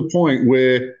got to the point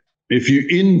where if you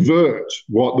invert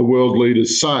what the world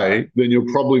leaders say, then you're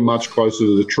probably much closer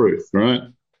to the truth, right?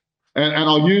 And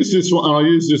I'll use this one. I'll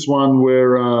use this one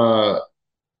where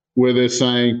they're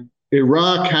saying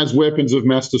Iraq has weapons of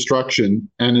mass destruction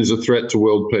and is a threat to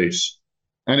world peace.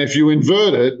 And if you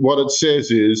invert it, what it says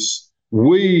is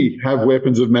we have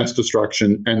weapons of mass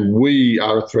destruction and we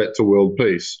are a threat to world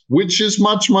peace, which is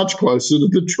much, much closer to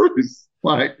the truth.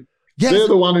 Yes. They're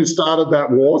the one who started that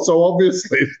war, so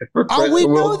obviously. We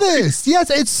know this.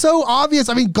 Yes, it's so obvious.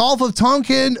 I mean, Gulf of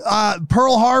Tonkin,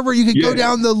 Pearl Harbor, you could go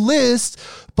down the list,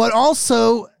 but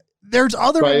also there's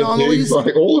other anomalies.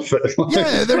 All of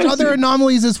it. There's other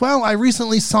anomalies as well. I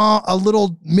recently saw a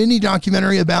little mini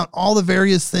documentary about all the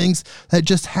various things that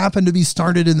just happened to be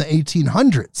started in the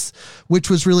 1800s, which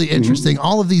was really interesting.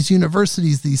 All of these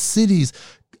universities, these cities,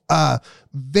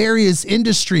 various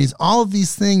industries, all of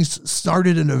these things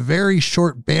started in a very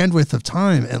short bandwidth of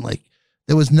time. And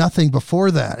there was nothing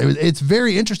before that. It's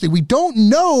very interesting. We don't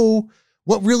know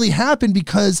what really happened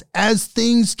because as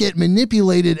things get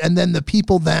manipulated and then the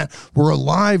people that were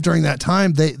alive during that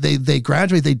time, they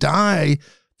graduate, they die,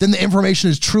 then the information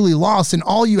is truly lost. And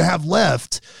all you have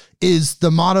left is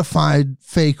the modified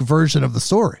fake version of the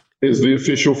story. Is the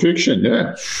official fiction.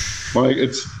 Yeah.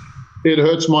 It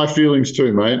hurts my feelings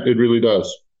too, mate. It really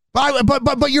does.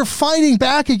 But you're fighting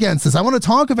back against this. I want to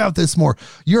talk about this more.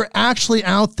 You're actually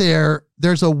out there.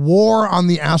 There's a war on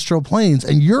the astral planes,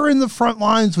 and you're in the front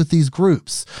lines with these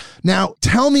groups. Now,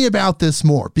 tell me about this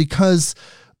more, because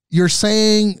you're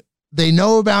saying they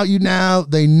know about you now.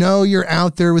 They know you're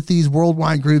out there with these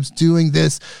worldwide groups doing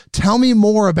this. Tell me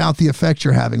more about the effect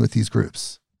you're having with these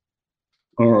groups.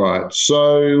 All right.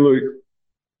 So, look.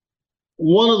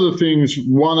 One of the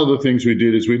things we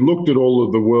did is we looked at all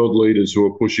of the world leaders who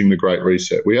are pushing the Great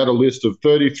Reset. We had a list of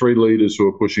 33 leaders who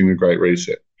are pushing the Great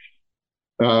Reset.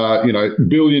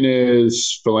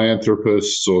 billionaires,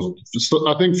 philanthropists, or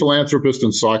I think philanthropist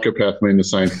and psychopath mean the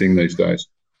same thing these days.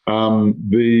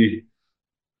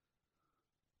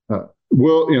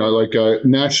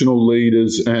 National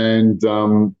leaders and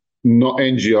not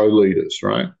NGO leaders,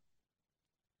 right?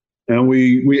 And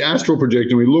we astral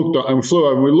projected, and we looked and we flew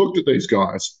over and we looked at these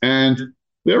guys, and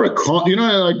they're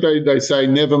they say,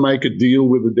 never make a deal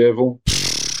with the devil,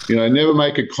 never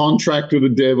make a contract with the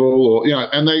devil, or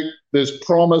and there's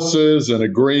promises and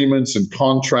agreements and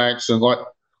contracts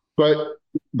but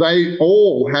they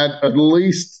all had at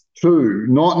least two,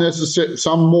 not necessarily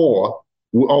some more,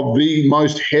 of the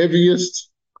most heaviest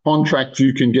contract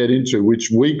you can get into,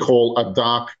 which we call a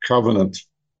dark covenant,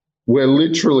 where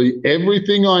literally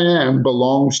everything I am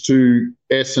belongs to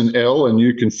S and L, and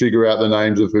you can figure out the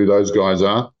names of who those guys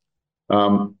are.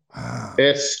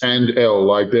 S and L,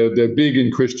 like they're big in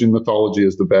Christian mythology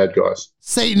as the bad guys.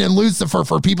 Satan and Lucifer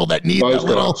for people that need those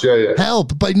that little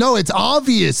help. But no, it's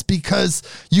obvious because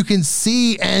you can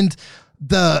see, and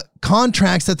the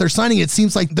contracts that they're signing, it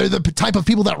seems like they're the type of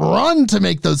people that run to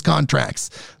make those contracts.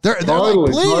 They're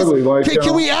like, please,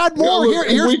 can we add more?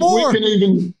 Here's more.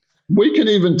 We can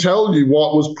even tell you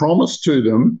what was promised to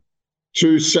them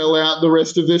to sell out the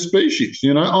rest of their species.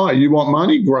 You want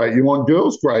money? Great. You want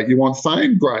girls? Great. You want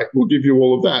fame? Great. We'll give you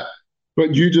all of that.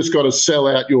 But you just got to sell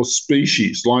out your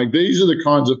species. Like, these are the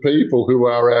kinds of people who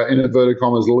are our, in inverted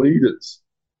commas, leaders.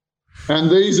 And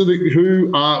these are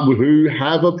who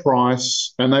have a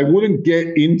price, and they wouldn't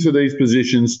get into these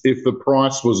positions if the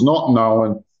price was not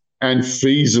known and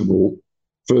feasible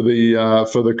for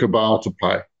the Cabal to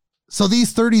pay. So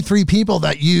these 33 people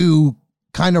that you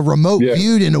kind of remote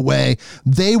viewed in a way,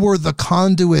 they were the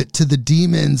conduit to the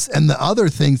demons and the other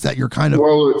things that you're kind of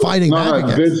fighting back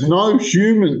against. There's no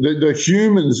human. The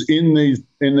humans in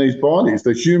these bodies,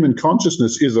 the human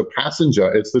consciousness is a passenger.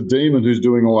 It's the demon who's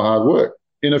doing all the hard work.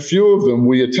 In a few of them,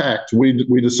 we attacked.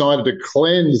 We decided to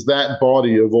cleanse that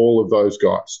body of all of those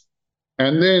guys.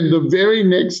 And then the very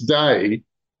next day,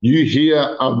 you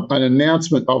hear an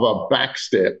announcement of a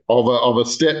backstep, of a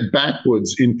step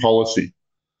backwards in policy.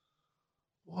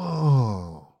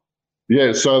 Whoa.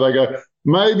 Yeah, so they go,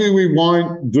 maybe we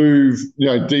won't do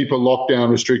deeper lockdown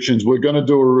restrictions. We're going to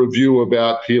do a review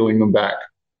about peeling them back.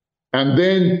 And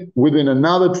then within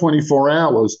another 24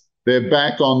 hours, they're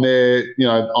back on their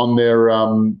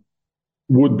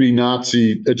would-be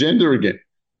Nazi agenda again,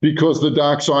 because the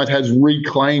dark side has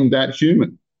reclaimed that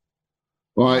human.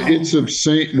 It's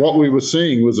obscene. What we were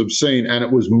seeing was obscene, and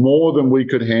it was more than we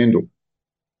could handle.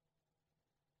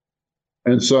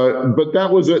 And so, but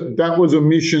that was a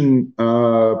mission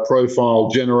profile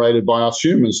generated by us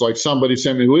humans. Like, somebody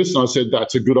sent me a list, and I said,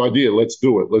 "That's a good idea. Let's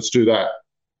do it. Let's do that."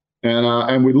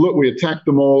 And we attacked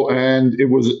them all, and it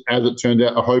was, as it turned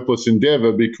out, a hopeless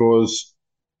endeavor, because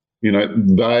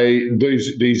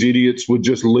these idiots would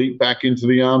just leap back into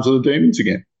the arms of the demons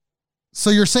again. So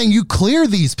you're saying you clear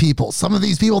these people, some of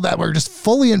these people that were just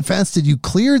fully infested, you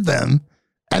cleared them,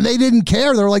 and they didn't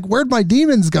care. They're like, where'd my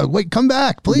demons go? Wait, come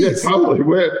back, please. Yeah, totally.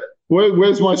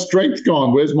 Where's my strength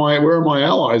gone? Where are my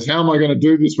allies? How am I going to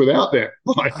do this without them?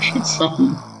 Oh my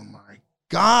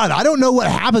God. I don't know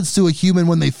what happens to a human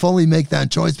when they fully make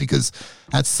that choice, because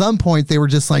at some point they were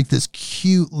just like this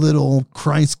cute little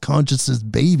Christ consciousness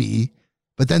baby.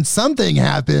 But then something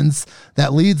happens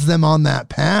that leads them on that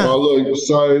path. Well, look,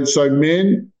 so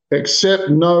men accept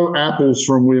no apples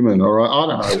from women. All right, I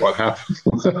don't know what happened.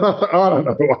 I don't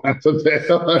know what happened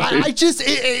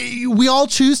there. We all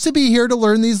choose to be here to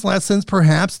learn these lessons.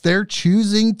 Perhaps they're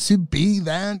choosing to be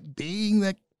that being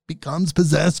that becomes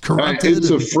possessed, corrupted.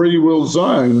 It's a free will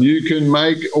zone. You can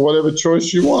make whatever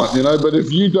choice you want, But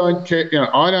if you don't care,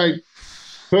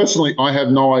 Personally, I have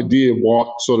no idea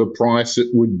what sort of price it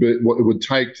would be, what it would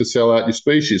take to sell out your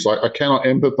species. Like, I cannot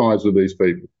empathize with these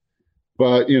people.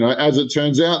 But, as it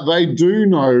turns out, they do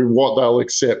know what they'll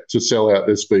accept to sell out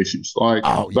their species. Like,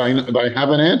 they have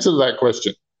an answer to that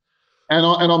question. And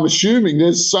I'm assuming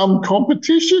there's some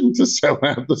competition to sell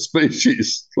out the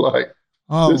species. Like,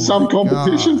 there's some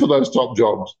competition for those top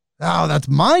jobs. Oh, that's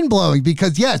mind-blowing,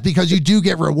 because you do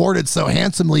get rewarded so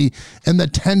handsomely in the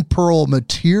temporal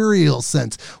material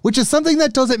sense, which is something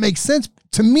that doesn't make sense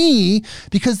to me,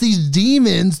 because these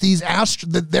demons,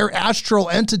 they're astral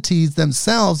entities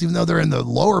themselves, even though they're in the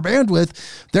lower bandwidth,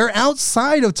 they're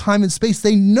outside of time and space.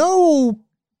 They know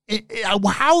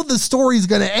how the story's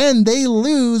going to end. They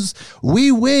lose,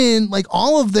 we win. Like,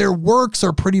 all of their works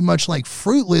are pretty much like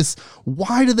fruitless.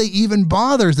 Why do they even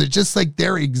bother? Is it just like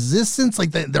their existence,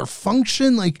 like their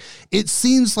function? Like, it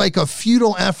seems like a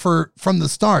futile effort from the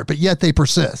start, but yet they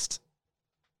persist.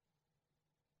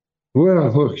 Well,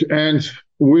 look, and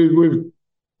we've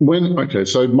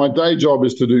so my day job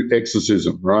is to do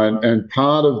exorcism, right? And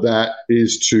part of that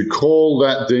is to call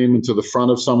that demon to the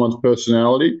front of someone's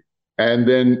personality, and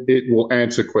then it will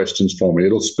answer questions for me.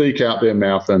 It'll speak out their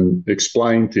mouth and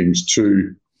explain things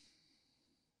to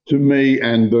me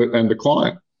and the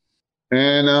client.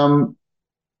 And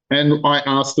I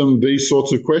ask them these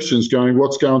sorts of questions, going,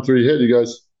 "What's going through your head?" He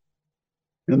goes,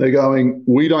 and they're going,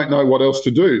 "We don't know what else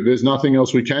to do. There's nothing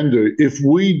else we can do. If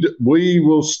we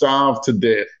will starve to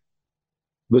death.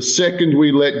 The second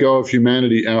we let go of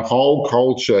humanity, our whole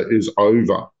culture is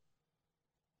over."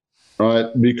 Right?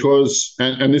 Because,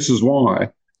 and this is why,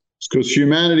 it's because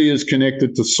humanity is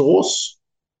connected to source,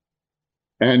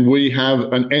 and we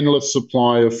have an endless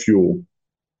supply of fuel.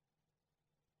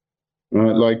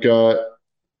 Right? Like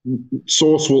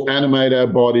source will animate our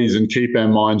bodies and keep our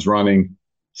minds running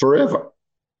forever.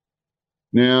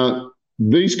 Now,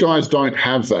 these guys don't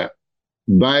have that.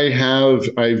 They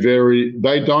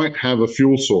don't have a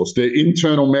fuel source. Their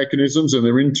internal mechanisms and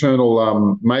their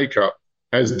internal makeup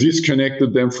has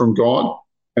disconnected them from God.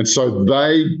 And so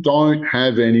they don't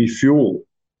have any fuel.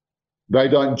 They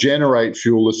don't generate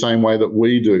fuel the same way that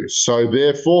we do. So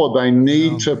therefore, they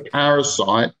need to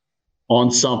parasite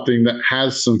on something that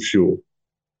has some fuel.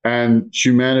 And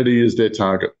humanity is their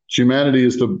target. Humanity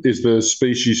is the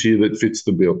species here that fits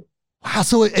the bill. Wow.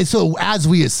 So as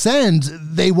we ascend,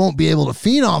 they won't be able to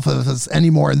feed off of us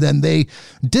anymore, and then they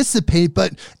dissipate,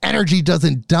 but energy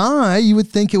doesn't die. You would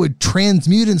think it would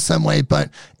transmute in some way,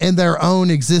 but in their own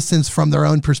existence, from their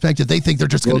own perspective, they think they're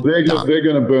just going to die. They're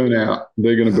going to burn out.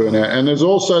 They're going to burn out. And there's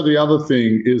also the other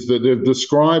thing is that they've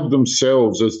described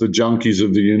themselves as the junkies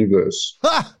of the universe.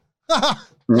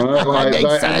 Right? Like that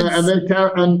makes sense.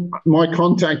 And my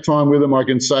contact time with them, I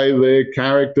can say their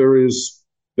character is,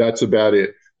 that's about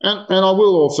it. And I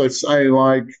will also say,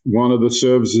 like, one of the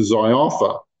services I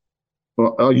offer,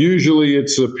 usually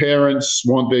it's the parents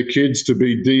want their kids to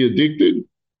be de-addicted,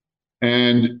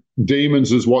 and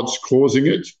demons is what's causing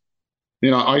it.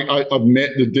 You know, I've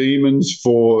met the demons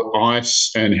for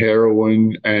ice and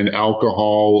heroin and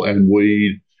alcohol and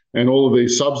weed and all of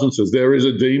these substances. There is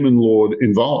a demon lord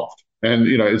involved. And,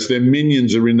 you know, it's their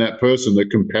minions are in that person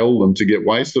that compel them to get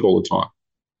wasted all the time.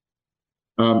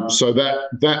 So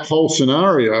that whole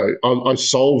scenario, I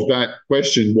solved that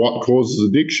question, what causes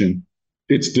addiction?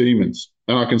 It's demons.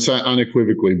 And I can say it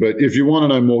unequivocally. But if you want to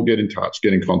know more, get in touch,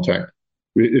 get in contact.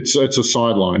 It's a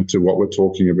sideline to what we're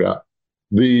talking about.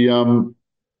 But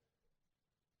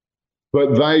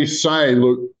they say,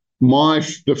 look,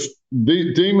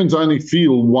 the demons only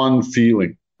feel one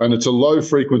feeling, and it's a low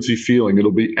frequency feeling.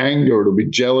 It'll be anger, it'll be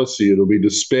jealousy, it'll be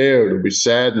despair, it'll be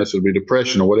sadness, it'll be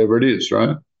depression, or whatever it is,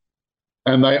 right?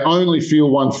 And they only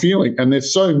feel one feeling, and they're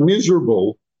so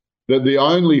miserable that the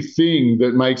only thing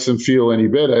that makes them feel any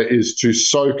better is to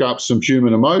soak up some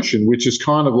human emotion, which is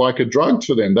kind of like a drug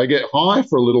for them. They get high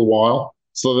for a little while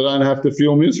so they don't have to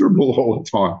feel miserable all the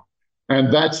time.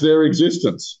 And that's their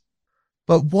existence.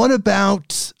 But what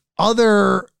about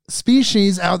other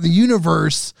species out in the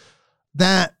universe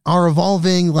that are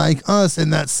evolving like us in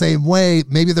that same way?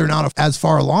 Maybe they're not as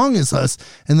far along as us,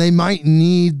 and they might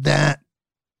need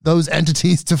those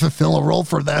entities to fulfill a role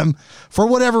for them for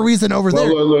whatever reason over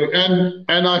there. Look,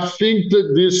 and I think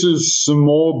that this is some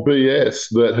more BS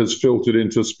that has filtered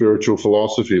into spiritual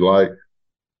philosophy. Like,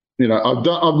 you know,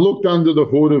 I've looked under the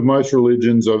hood of most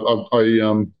religions. I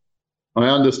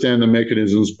understand the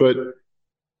mechanisms, but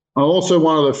I'm also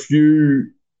one of the few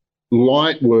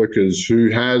light workers who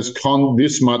has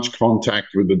this much contact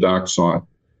with the dark side.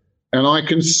 And I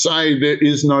can say there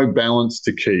is no balance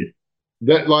to keep.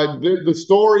 That, like, the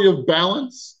story of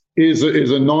balance is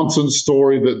a nonsense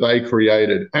story that they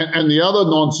created. And the other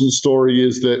nonsense story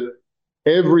is that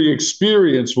every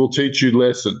experience will teach you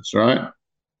lessons, right?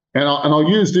 And I'll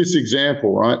use this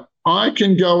example, right? I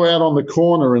can go out on the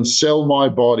corner and sell my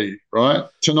body, right,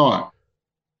 tonight,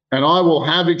 and I will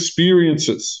have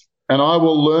experiences and I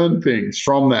will learn things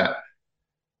from that.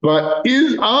 But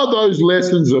are those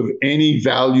lessons of any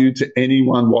value to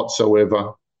anyone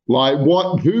whatsoever? Like,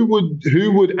 who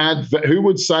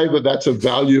would say that that's a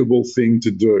valuable thing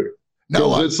to do?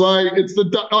 No, it's like,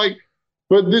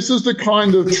 but this is the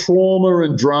kind of trauma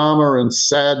and drama and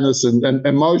sadness and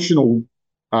emotional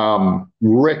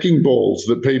wrecking balls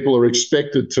that people are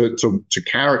expected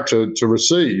to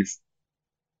receive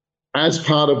as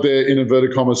part of their, in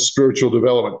inverted commas, spiritual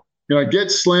development. You know, get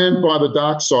slammed by the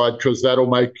dark side because that'll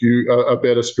make you a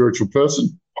better spiritual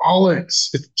person. Bollocks.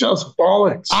 It's just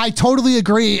bollocks. I totally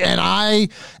agree. And I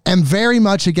am very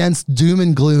much against doom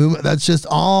and gloom. That's just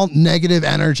all negative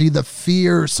energy, the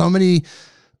fear, so many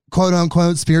quote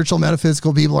unquote spiritual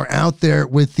metaphysical people are out there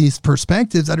with these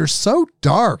perspectives that are so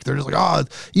dark. They're just like, oh,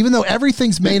 even though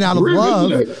everything's made out of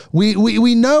love,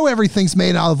 we know everything's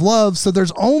made out of love. So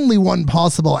there's only one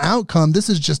possible outcome. This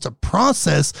is just a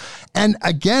process. And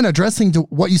again, addressing to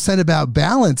what you said about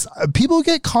balance, people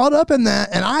get caught up in that.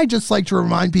 And I just like to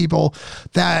remind people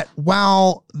that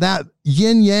while that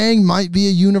yin yang might be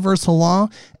a universal law,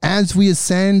 as we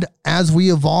ascend, as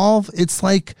we evolve, it's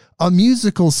like a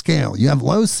musical scale. You have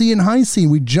low C and high C.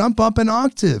 We jump up an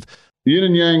octave. Yin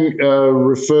and yang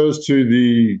refers to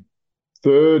the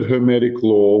third Hermetic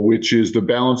law, which is the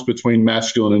balance between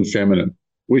masculine and feminine.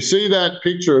 We see that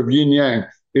picture of yin yang.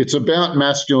 It's about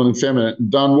masculine and feminine.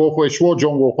 Dan wo shuo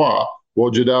zhong wo hua, wo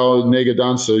jidao nega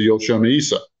dansa yo show me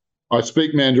isa. I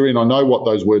speak Mandarin. I know what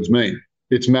those words mean.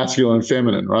 It's masculine and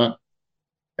feminine, right?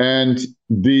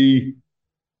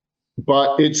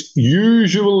 But it's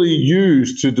usually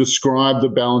used to describe the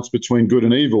balance between good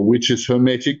and evil, which is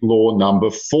Hermetic law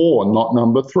number 4, not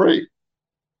number 3.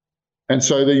 And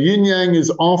so the yin yang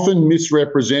is often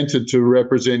misrepresented to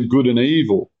represent good and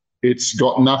evil. It's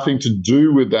got nothing to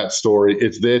do with that story.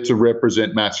 It's there to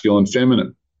represent masculine and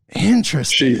feminine.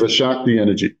 Interesting. Shiva Shakti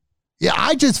energy. Yeah,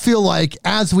 I just feel like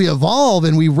as we evolve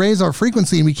and we raise our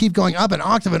frequency and we keep going up an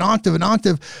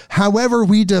octave, however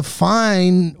we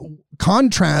define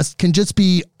contrast can just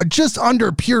be just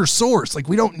under pure source. Like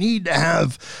we don't need to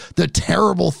have the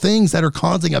terrible things that are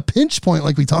causing a pinch point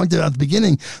like we talked about at the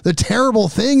beginning, the terrible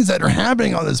things that are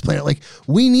happening on this planet. Like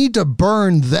we need to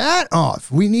burn that off.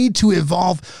 We need to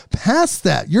evolve past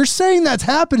that. You're saying that's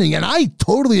happening and I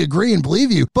totally agree and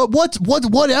believe you. But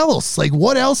what else? Like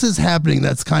what else is happening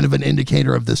that's kind of an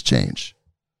indicator of this change?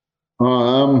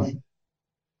 Well,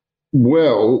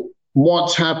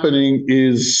 what's happening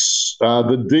is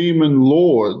the demon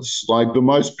lords, like the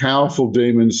most powerful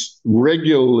demons,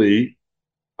 regularly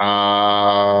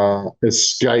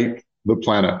escape the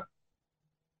planet.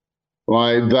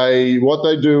 Like what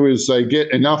they do is they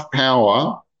get enough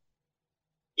power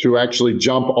to actually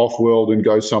jump off world and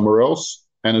go somewhere else.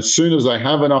 And as soon as they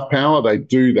have enough power, they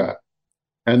do that.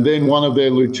 And then one of their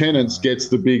lieutenants gets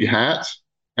the big hat.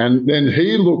 And then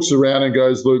he looks around and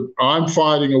goes, look, I'm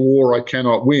fighting a war I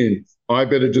cannot win. I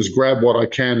better just grab what I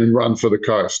can and run for the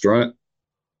coast, right?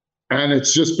 And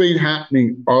it's just been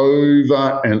happening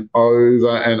over and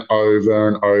over and over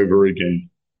and over again.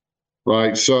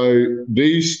 Like, so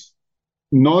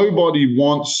nobody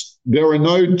wants, there are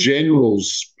no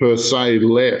generals per se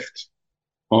left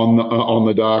in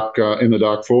the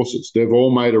dark forces. They've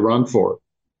all made a run for it.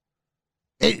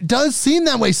 It does seem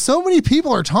that way. So many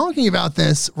people are talking about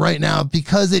this right now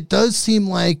because it does seem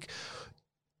like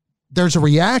there's a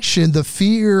reaction, the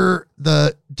fear,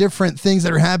 the different things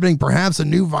that are happening, perhaps a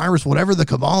new virus, whatever the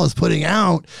Cabal is putting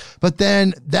out. But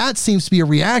then that seems to be a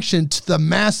reaction to the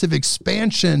massive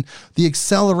expansion, the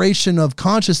acceleration of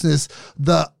consciousness,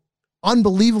 the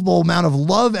unbelievable amount of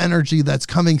love energy that's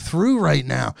coming through right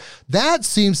now. That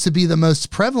seems to be the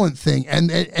most prevalent thing. And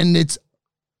it's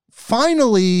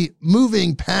finally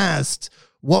moving past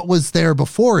what was there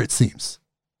before, it seems.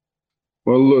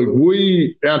 Well, look,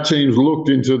 our teams looked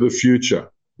into the future.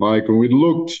 Like we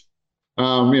looked,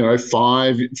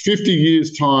 50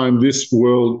 years time, this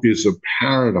world is a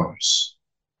paradise.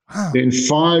 Wow. In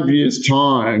 5 years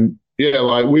time,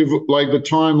 the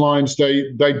timelines,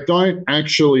 they don't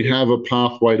actually have a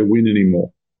pathway to win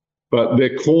anymore, but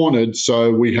they're cornered.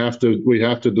 So we have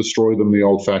to destroy them the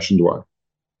old fashioned way.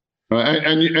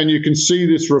 And you can see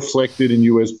this reflected in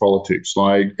U.S. politics.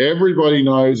 Like everybody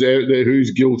knows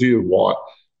who's guilty of what,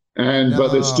 but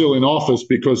they're still in office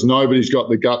because nobody's got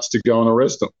the guts to go and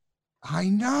arrest them. I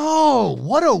know.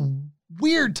 What a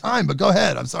weird time. But go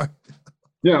ahead. I'm sorry.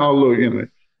 Yeah. Oh, look.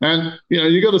 And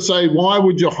you got to say, why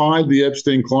would you hide the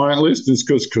Epstein client list? It's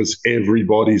because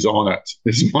everybody's on it.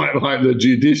 It's like the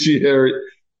judiciary.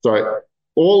 Sorry,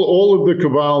 all of the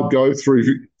Cabal go through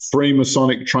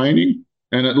Freemasonic training.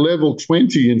 And at level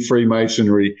 20 in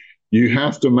Freemasonry, you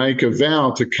have to make a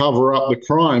vow to cover up the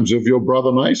crimes of your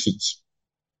brother Masons.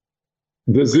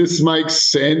 Does this make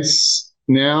sense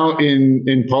now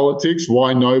in politics,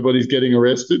 why nobody's getting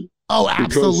arrested? Oh,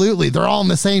 absolutely. They're all on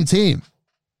the same team.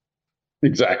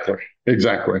 Exactly.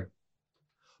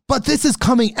 But this is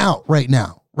coming out right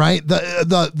now. Right?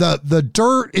 The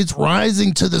dirt is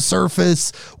rising to the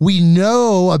surface. We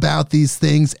know about these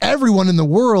things. Everyone in the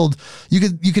world, you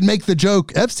could make the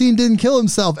joke, Epstein didn't kill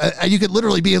himself. And you could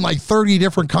literally be in like 30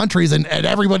 different countries and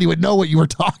everybody would know what you were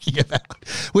talking about,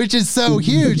 which is so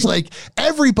huge. Like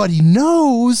everybody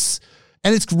knows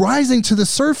and it's rising to the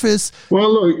surface.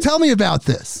 Well, look, tell me about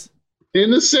this.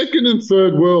 In the second and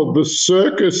third world, the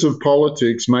circus of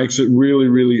politics makes it really,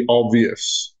 really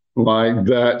obvious like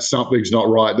that something's not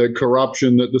right, that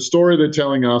corruption, that the story they're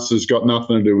telling us has got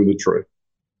nothing to do with the truth.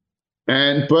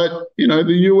 But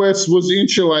the US was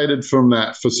insulated from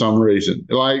that for some reason.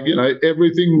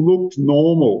 Everything looked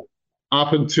normal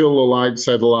up until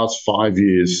the last 5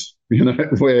 years,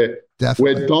 where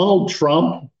Donald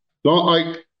Trump,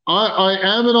 I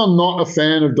am and I'm not a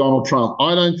fan of Donald Trump.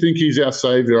 I don't think he's our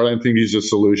savior. I don't think he's a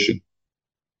solution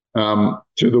to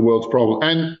the world's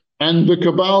problem. And the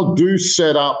Cabal do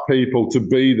set up people to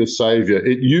be the savior.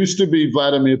 It used to be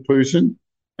Vladimir Putin,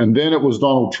 and then it was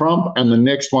Donald Trump, and the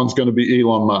next one's going to be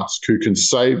Elon Musk, who can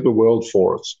save the world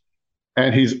for us.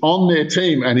 And he's on their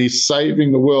team, and he's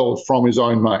saving the world from his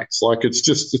own mates.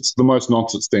 It's the most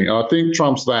nonsense thing. And I think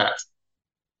Trump's that.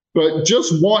 But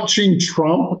just watching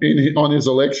Trump on his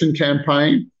election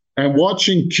campaign and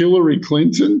watching Hillary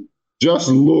Clinton just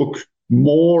look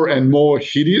more and more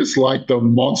hideous, like the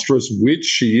monstrous witch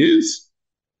she is,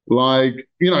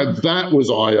 that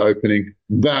was eye-opening.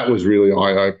 That was really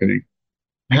eye-opening.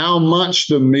 How much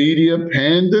the media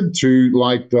pandered to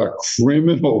the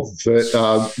criminal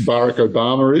that Barack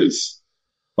Obama is,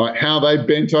 how they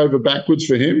bent over backwards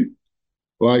for him.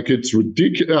 It's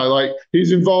ridiculous.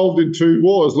 He's involved in 2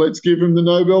 wars. Let's give him the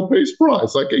Nobel Peace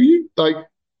Prize.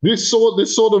 This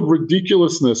sort of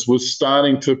ridiculousness was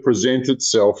starting to present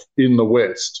itself in the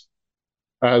West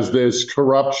as there's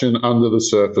corruption under the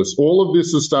surface. All of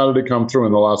this has started to come through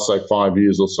in the last, 5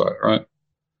 years or so, right?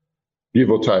 Give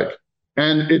or take.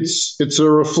 And it's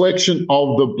a reflection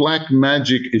of the black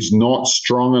magic is not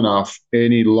strong enough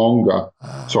any longer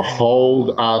to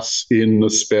hold us in the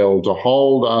spell, to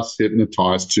hold us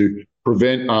hypnotized, to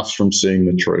prevent us from seeing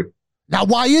the truth. Now,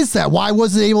 why is that? Why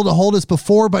was it able to hold us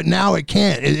before, but now it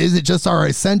can't? Is it just our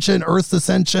ascension, Earth's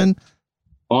ascension?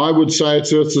 I would say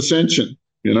it's Earth's ascension,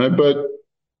 but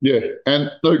yeah.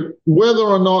 And look, whether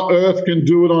or not Earth can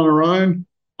do it on her own,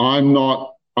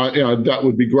 that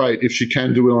would be great if she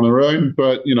can do it on her own.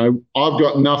 But, I've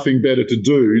got nothing better to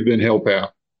do than help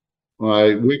out.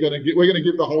 We're going to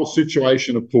give the whole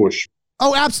situation a push.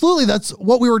 Oh, absolutely. That's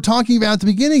what we were talking about at the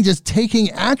beginning, just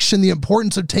taking action, the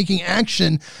importance of taking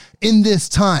action in this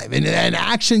time. And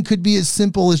action could be as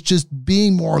simple as just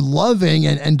being more loving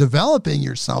and developing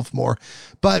yourself more.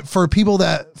 But for people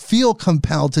that feel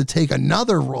compelled to take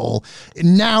another role,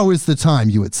 now is the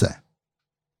time, you would say.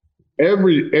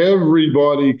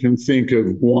 Everybody can think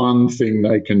of one thing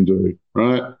they can do,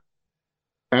 right?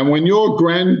 And when your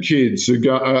grandkids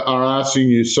are asking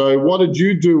you, so what did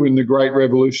you do in the Great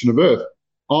Revolution of Earth?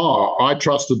 Oh, I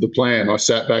trusted the plan. I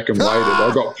sat back and waited.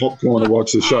 I got popcorn to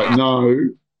watch the show.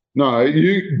 No,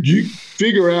 you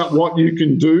figure out what you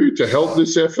can do to help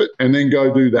this effort and then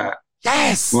go do that.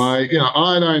 Yes.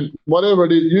 Whatever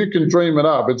it is, you can dream it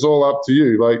up. It's all up to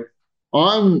you.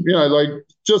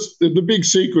 Just the big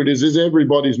secret is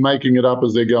everybody's making it up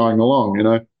as they're going along,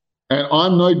 and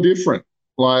I'm no different.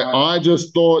 I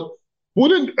just thought,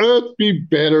 wouldn't Earth be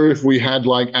better if we had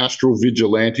astral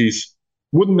vigilantes?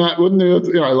 Wouldn't the Earth,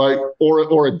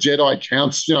 or a Jedi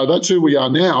council? That's who we are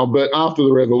now. But after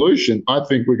the revolution, I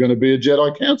think we're going to be a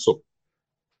Jedi council.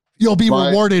 You'll be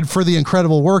rewarded for the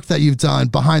incredible work that you've done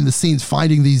behind the scenes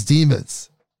fighting these demons.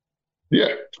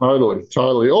 Yeah,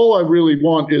 totally. All I really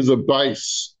want is a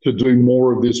base to do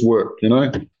more of this work.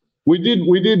 We did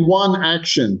one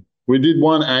action. We did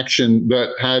one action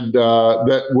that had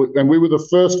and we were the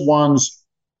first ones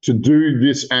to do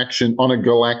this action on a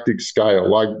galactic scale.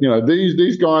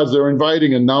 These guys, they're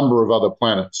invading a number of other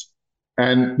planets,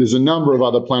 and there's a number of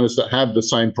other planets that have the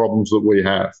same problems that we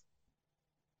have.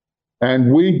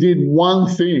 And we did one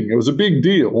thing. It was a big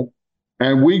deal.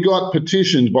 And we got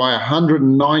petitioned by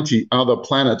 190 other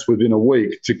planets within a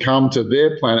week to come to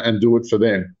their planet and do it for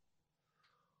them.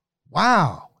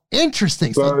 Wow.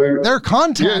 Interesting. So they're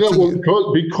contacting you.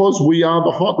 Because we are the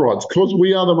hot rods, because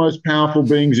we are the most powerful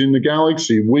beings in the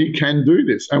galaxy, we can do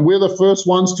this. And we're the first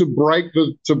ones to break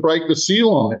the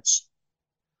seal on this.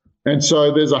 And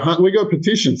so we got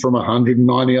petitions from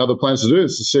 190 other planets to do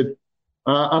this. It said,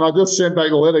 and I just sent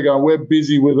back a letter going, we're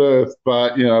busy with Earth,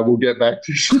 but, we'll get back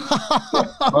to you.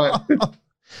 But,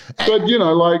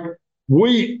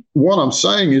 what I'm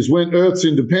saying is when Earth's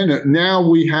independent, now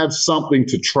we have something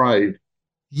to trade.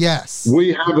 Yes.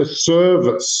 We have a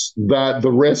service that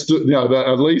the rest of, that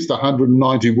at least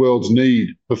 190 worlds need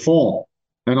perform.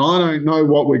 And I don't know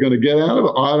what we're going to get out of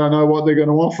it. I don't know what they're going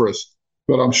to offer us,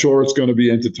 but I'm sure it's going to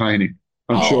be entertaining.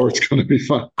 I'm sure it's going to be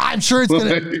fun. I'm sure it's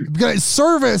going to.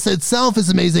 Service itself is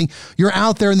amazing. You're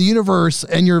out there in the universe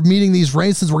and you're meeting these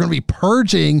races. We're going to be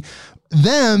purging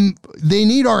them. They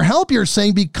need our help, you're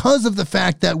saying, because of the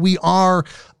fact that we are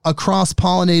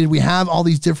cross-pollinated. We have all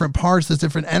these different parts, this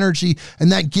different energy,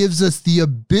 and that gives us the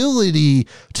ability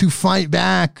to fight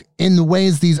back in the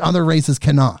ways these other races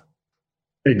cannot.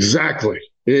 Exactly.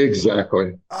 Yeah,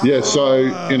 so,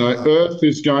 Earth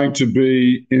is going to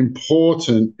be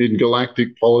important in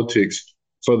galactic politics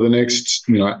for the next,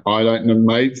 I don't know,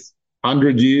 maybe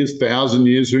 100 years, 1,000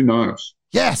 years, who knows?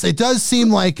 Yes, it does seem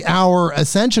like our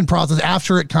ascension process,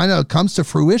 after it kind of comes to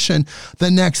fruition, the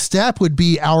next step would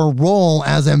be our role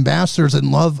as ambassadors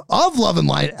in love and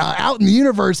light out in the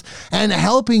universe and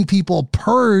helping people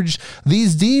purge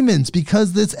these demons,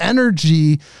 because this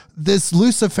energy, this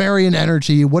Luciferian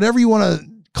energy, whatever you want to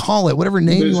call it, whatever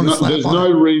name you want to slap on it. There's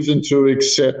no reason to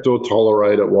accept or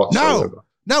tolerate it whatsoever.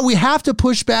 No, we have to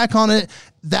push back on it.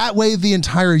 That way the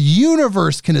entire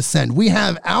universe can ascend. We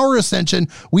have our ascension.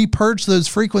 We purge those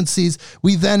frequencies.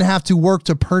 We then have to work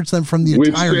to purge them from the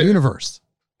entire universe.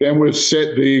 Then we've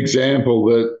set the example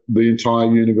that the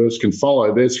entire universe can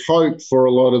follow. There's hope for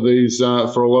a lot of these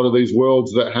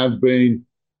worlds that have been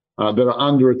that are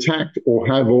under attack or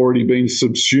have already been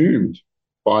subsumed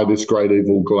by this great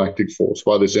evil galactic force,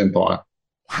 by this empire.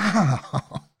 Wow.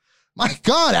 My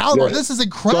God, Alobar, this is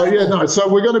incredible.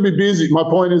 So we're going to be busy. My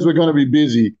point is we're going to be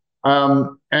busy.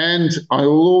 And I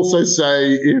will also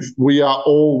say, if we are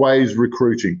always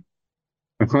recruiting,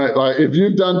 right? Like if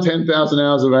you've done 10,000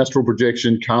 hours of astral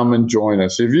projection, come and join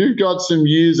us. If you've got some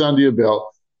years under your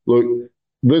belt, look,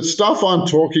 the stuff I'm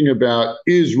talking about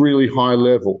is really high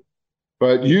level,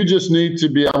 but you just need to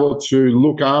be able to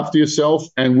look after yourself,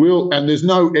 and there's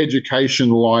no education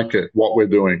like it, what we're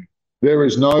doing. There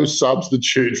is no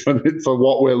substitute for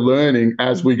what we're learning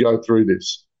as we go through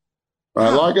this.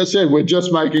 Like I said, we're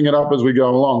just making it up as we go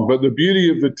along. But the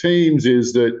beauty of the teams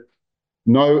is that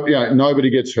nobody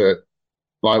gets hurt.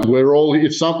 Like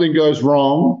if something goes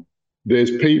wrong, there's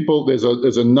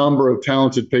a number of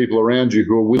talented people around you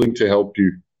who are willing to help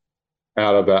you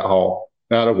out of that hole,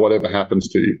 out of whatever happens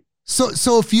to you.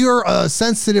 So if you're a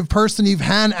sensitive person, you've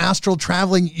had astral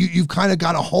traveling, you've kind of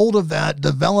got a hold of that,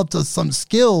 developed some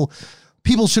skill,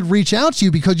 people should reach out to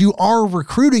you because you are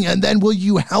recruiting. And then will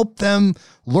you help them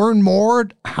learn more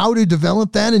how to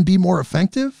develop that and be more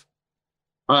effective?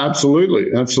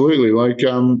 Absolutely. Like,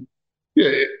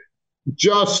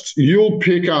 you'll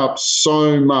pick up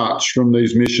so much from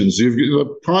these missions.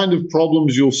 The kind of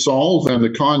problems you'll solve and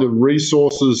the kind of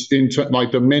resources,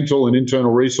 like the mental and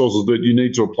internal resources that you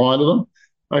need to apply to them,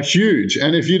 are huge.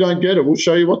 And if you don't get it, we'll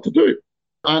show you what to do.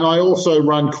 And I also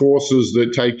run courses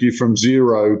that take you from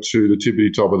zero to the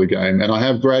tippity top of the game. And I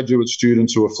have graduate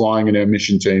students who are flying in our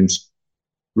mission teams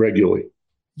regularly.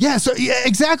 Yeah,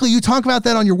 exactly. You talk about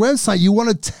that on your website. You want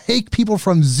to take people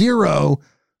from zero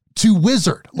to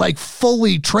wizard, like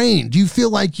fully trained. Do you feel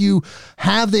like you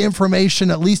have the information,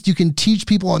 at least you can teach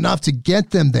people enough to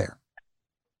get them there?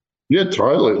 Yeah,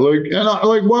 totally.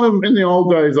 In the old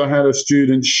days, I had a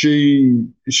student,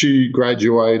 she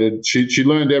graduated, she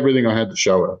learned everything I had to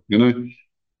show her,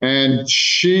 and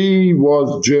she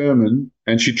was German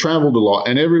and she traveled a lot,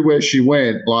 and everywhere she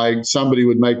went, like somebody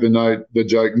would make the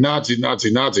joke, Nazi,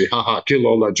 Nazi, Nazi, ha ha, kill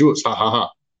all the Jews, ha ha ha.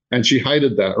 And she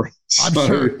hated that. I'm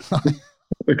sure.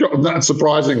 Not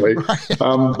surprisingly,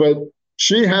 but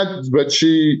she had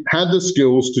the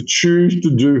skills to choose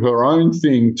to do her own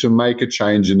thing to make a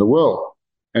change in the world,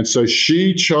 and so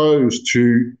she chose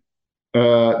to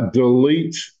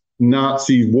delete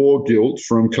Nazi war guilt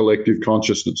from collective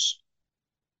consciousness,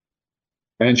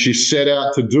 and she set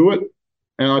out to do it.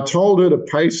 And I told her to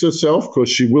pace herself because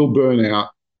she will burn out.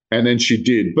 And then she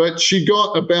did. But she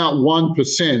got about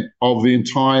 1% of the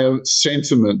entire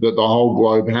sentiment that the whole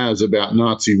globe has about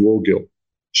Nazi war guilt.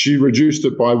 She reduced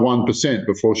it by 1%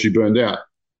 before she burned out.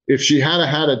 If she had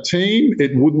had a team,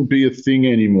 it wouldn't be a thing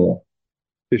anymore.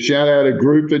 If she had had a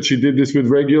group that she did this with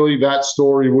regularly, that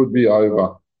story would be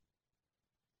over.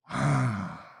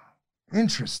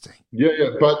 Interesting.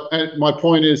 Yeah. But my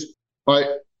point is,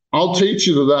 I'll teach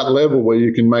you to that level where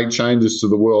you can make changes to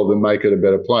the world and make it a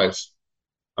better place.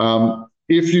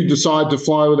 If you decide to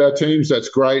fly with our teams, that's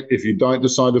great. If you don't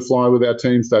decide to fly with our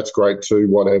teams, that's great too,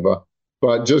 whatever.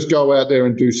 But just go out there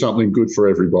and do something good for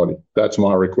everybody. That's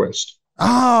my request.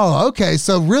 Oh, okay.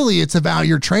 So really it's about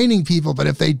your training people, but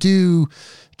if they do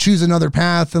choose another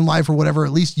path in life or whatever,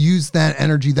 at least use that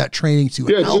energy, that training to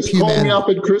help just humanity. Call me up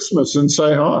at Christmas and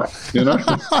say hi,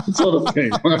 sort of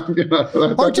thing.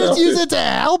 Or just use it to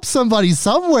help somebody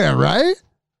somewhere, right?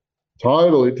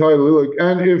 Totally. Look,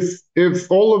 and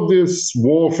if all of this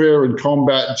warfare and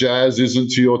combat jazz isn't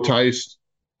to your taste,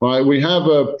 right, we have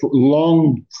a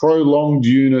prolonged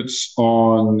units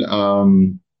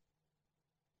on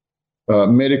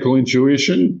medical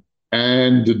intuition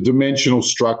and dimensional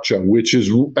structure,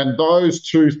 and those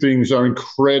two things are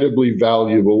incredibly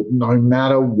valuable no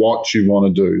matter what you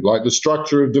want to do. Like the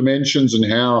structure of dimensions and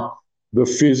how the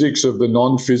physics of the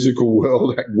non-physical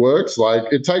world works. Like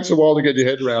it takes a while to get your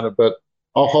head around it, but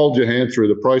I'll hold your hand through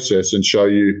the process and show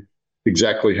you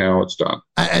exactly how it's done.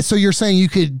 So you're saying you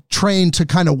could train to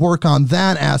kind of work on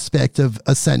that aspect of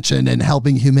ascension and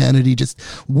helping humanity, just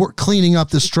cleaning up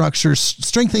the structure,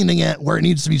 strengthening it where it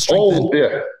needs to be strengthened. Oh,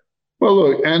 yeah. Well,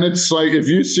 look, and it's like if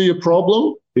you see a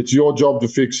problem, it's your job to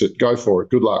fix it. Go for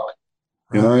it. Good luck.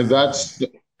 You know,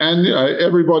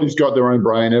 everybody's got their own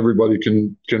brain. Everybody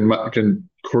can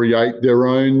create their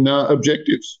own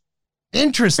objectives.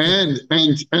 Interesting.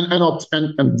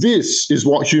 And this is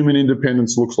what human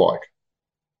independence looks like.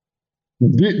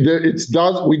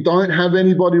 We don't have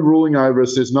anybody ruling over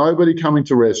us. There's nobody coming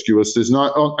to rescue us. There's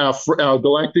our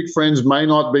galactic friends may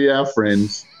not be our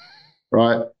friends,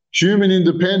 right? Human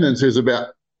independence is about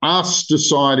us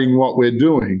deciding what we're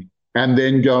doing and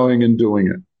then going and doing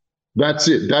it. That's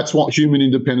it. That's what human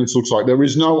independence looks like. There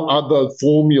is no other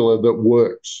formula that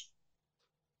works.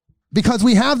 Because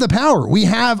we have the power. We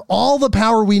have all the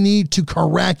power we need to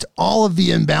correct all of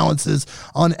the imbalances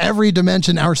on every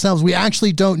dimension ourselves. We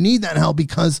actually don't need that help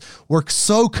because we're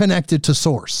so connected to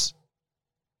source.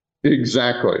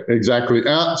 Exactly.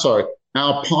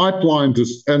 Our pipeline,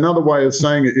 another way of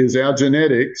saying it is our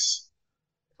genetics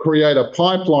create a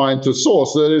pipeline to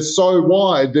source that is so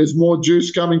wide, there's more juice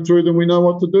coming through than we know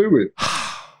what to do with.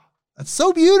 That's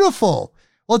so beautiful.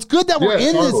 Well, it's good that we're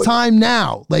in this time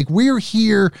now. Like we're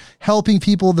here helping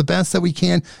people the best that we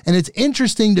can. And it's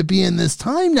interesting to be in this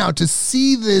time now to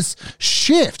see this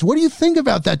shift. What do you think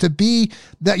about that? To be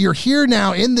that you're here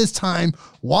now in this time,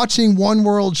 watching one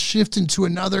world shift into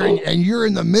another and you're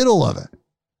in the middle of it.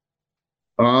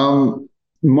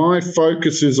 My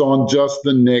focus is on just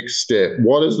the next step.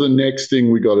 What is the next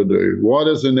thing we got to do? What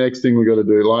is the next thing we got to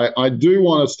do? Like, I do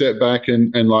want to step back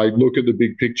and like look at the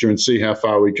big picture and see how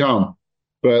far we come.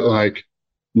 But like,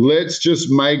 let's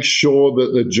just make sure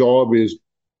that the job is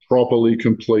properly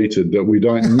completed, that we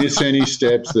don't miss any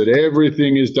steps, that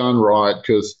everything is done right.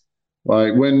 Because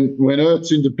like when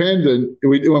Earth's independent,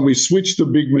 when we switch the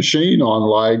big machine on,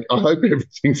 like I hope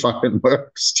everything fucking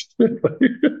works.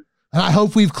 And I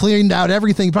hope we've cleaned out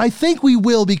everything, but I think we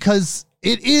will because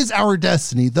it is our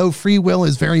destiny. Though free will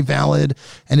is very valid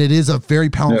and it is a very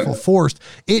powerful force,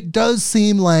 it does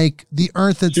seem like the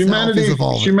Earth itself is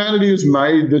evolving. Humanity has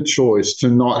made the choice to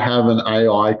not have an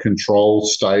AI control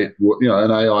state,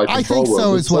 an AI control. I think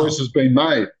so as well. The choice has been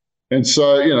made. And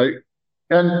so,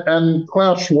 and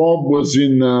Klaus Schwab was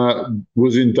in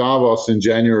Davos in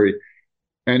January,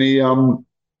 and he and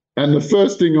the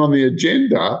first thing on the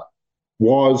agenda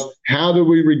was how do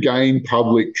we regain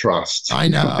public trust? I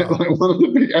know.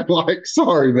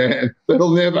 Sorry, man, that'll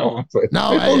never happen.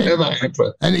 No, it'll never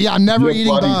happen. And I'm never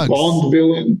eating bugs. Bond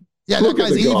villain. Yeah, that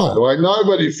guy's evil. Like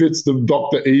nobody fits the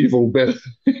Dr. Evil better.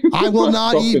 I will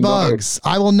not eat bugs.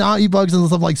 I will not eat bugs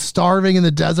unless I'm like starving in the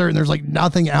desert and there's like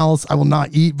nothing else. I will not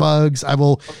eat bugs. I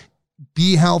will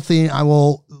be healthy. I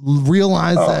will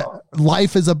realize that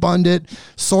life is abundant,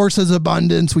 source is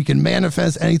abundance. We can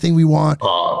manifest anything we want.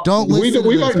 We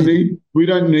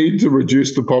don't need to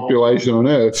reduce the population on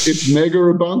Earth. It's mega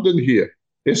abundant here.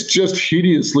 It's just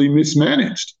hideously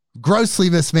mismanaged. Grossly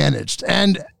mismanaged.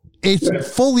 And it's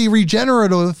fully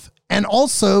regenerative and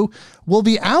also will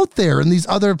be out there in these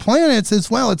other planets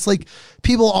as well. It's like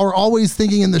people are always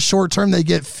thinking in the short term, they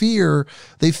get fear.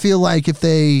 They feel like if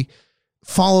they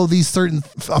follow these certain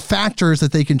factors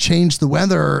that they can change the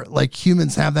weather, like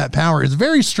humans have that power. It's a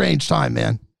very strange time,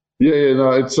 man.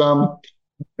 It's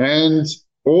and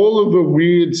all of the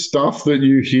weird stuff that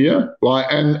you hear, like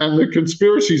and the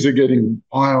conspiracies are getting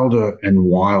wilder and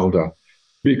wilder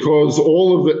because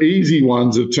all of the easy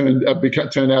ones have turned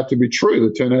out to be true.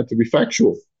 They turn out to be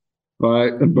factual,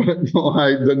 right? But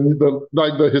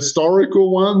like the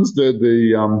historical ones,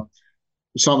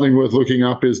 something worth looking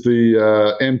up is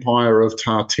the Empire of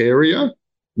Tartaria,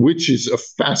 which is a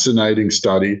fascinating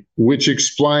study, which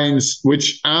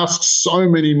asks so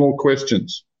many more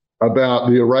questions about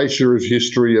the erasure of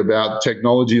history, about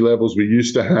technology levels we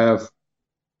used to have.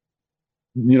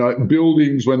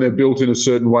 Buildings, when they're built in a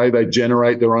certain way, they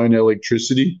generate their own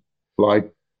electricity. Like,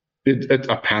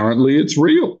 apparently it's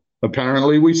real.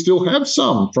 Apparently we still have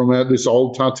some from this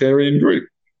old Tartarian group.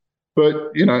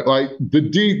 But, like the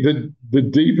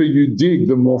deeper you dig,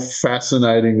 the more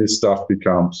fascinating this stuff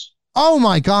becomes. Oh,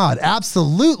 my God.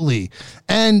 Absolutely.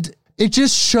 And it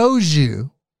just shows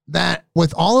you that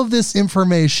with all of this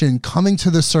information coming to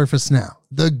the surface now,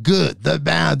 the good, the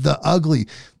bad, the ugly,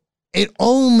 it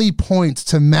only points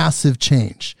to massive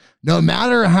change. No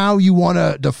matter how you want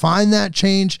to define that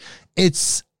change,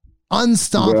 it's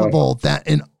unstoppable that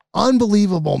an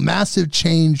unbelievable, massive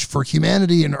change for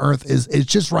humanity and Earth is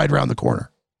just right around the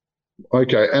corner.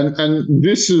 Okay, and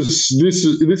this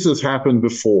has happened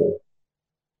before,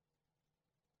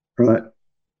 right?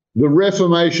 The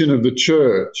Reformation of the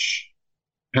Church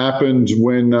happened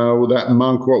when that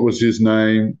monk, what was his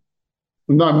name?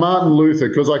 No, Martin Luther,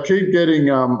 because I keep getting,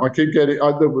 they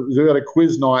had a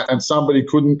quiz night and somebody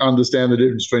couldn't understand the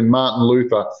difference between Martin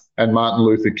Luther and Martin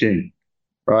Luther King,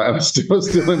 right? And it's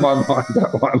still in my mind,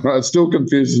 that one, right? It still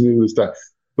confuses me to this day.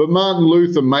 But Martin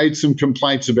Luther made some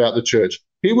complaints about the church.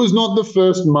 He was not the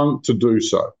first monk to do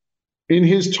so. In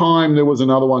his time, there was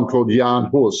another one called Jan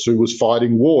Hus, who was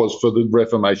fighting wars for the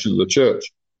Reformation of the church.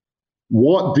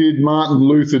 What did Martin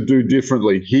Luther do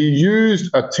differently? He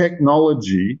used a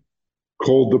technology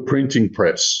called the printing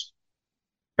press.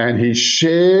 And he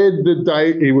shared the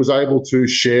date. He was able to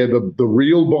share the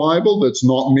real Bible that's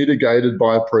not mitigated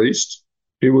by a priest.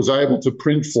 He was able to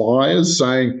print flyers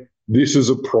saying, this is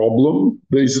a problem.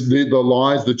 The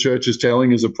lies the church is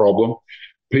telling is a problem.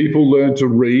 People learned to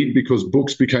read because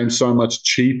books became so much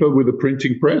cheaper with a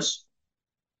printing press.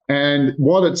 And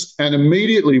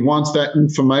immediately once that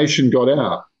information got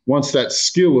out, once that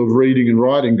skill of reading and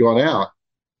writing got out,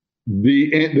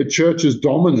 the church's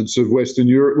dominance of Western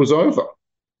Europe was over.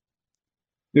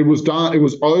 It was done. It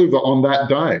was over on that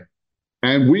day.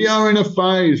 And we are in a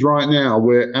phase right now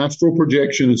where astral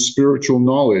projection and spiritual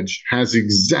knowledge has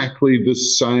exactly the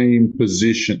same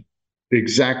position,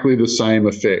 exactly the same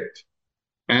effect.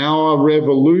 Our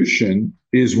revolution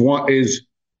is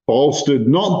bolstered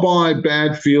not by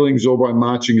bad feelings or by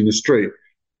marching in the street.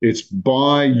 It's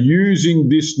by using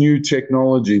this new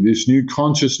technology, this new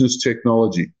consciousness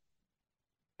technology,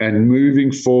 and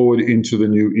moving forward into the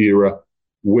new era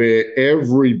where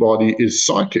everybody is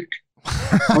psychic.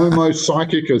 Homo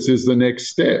psychicus is the next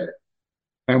step.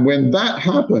 And when that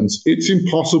happens, it's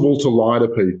impossible to lie to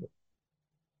people.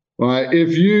 Right?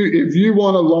 If you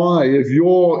want to lie,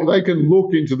 they can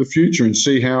look into the future and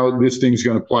see how this thing's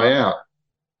going to play out.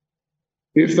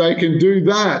 If they can do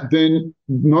that, then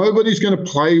nobody's going to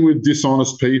play with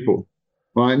dishonest people.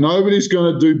 Right? Nobody's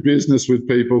going to do business with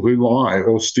people who lie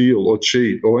or steal or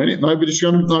cheat or anything. Nobody's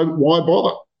going to know. Why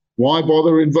bother? Why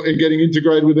bother in getting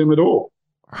integrated with them at all?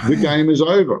 The game is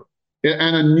over.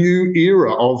 And a new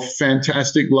era of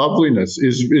fantastic loveliness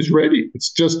is ready.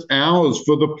 It's just ours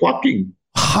for the plucking.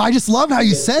 I just love how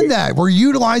you said that. We're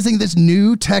utilizing this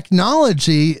new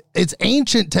technology. It's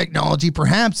ancient technology.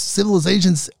 Perhaps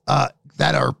civilizations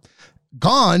that are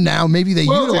gone now, maybe they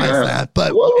utilize that,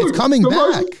 but it's coming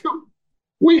back.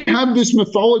 We have this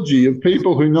mythology of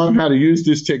people who know how to use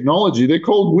this technology. They're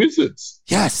called wizards.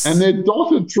 Yes. And they're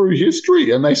dotted through history,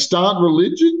 and they start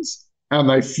religions and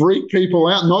they freak people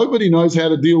out. Nobody knows how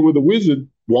to deal with a wizard.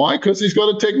 Why? Because he's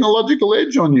got a technological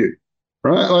edge on you,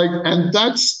 right?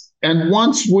 And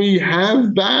once we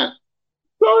have that,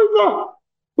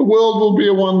 the world will be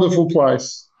a wonderful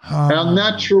place. Our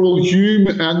natural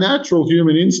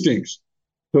human instincts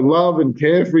to love and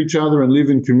care for each other and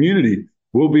live in community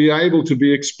will be able to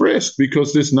be expressed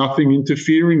because there's nothing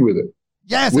interfering with it.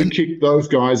 Yes. We kicked those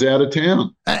guys out of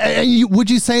town. Would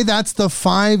you say that's the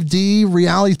 5D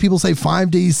reality? People say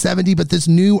 5D, 7D, but this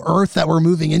new Earth that we're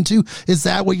moving into, is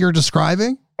that what you're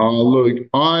describing? Oh, look,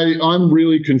 I'm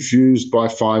really confused by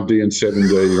 5D and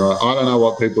 7D. Right? I don't know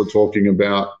what people are talking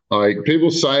about. Like, people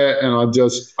say it, and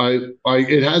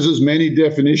it has as many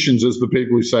definitions as the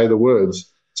people who say the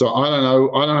words. So I don't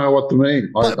know what to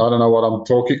mean. I don't know what I'm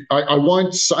talking. I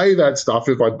won't say that stuff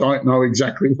if I don't know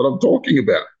exactly what I'm talking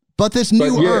about. But this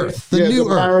new Earth, the new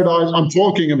Earth. Paradise, I'm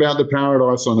talking about the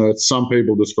paradise on Earth. Some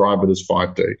people describe it as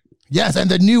 5D. Yes, and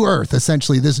the new Earth,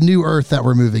 essentially, this new Earth that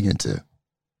we're moving into.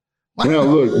 Wow. Well,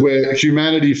 look, we're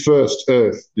humanity first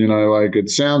Earth. It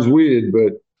sounds weird,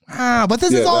 but but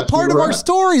this is all part of our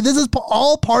story. This is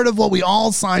all part of what we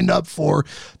all signed up for.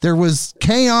 There was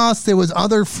chaos. There was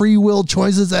other free will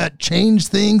choices that changed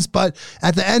things. But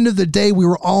at the end of the day, we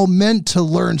were all meant to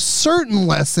learn certain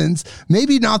lessons,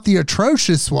 maybe not the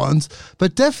atrocious ones,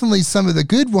 but definitely some of the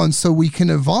good ones so we can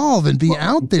evolve and be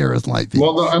out there as light beings.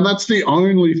 Well, and that's the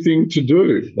only thing to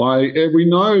do. Like, we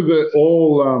know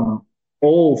that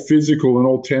all physical and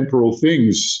all temporal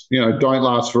things, don't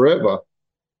last forever.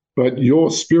 But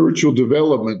your spiritual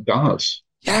development does.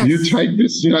 Yes. You take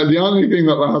this, the only thing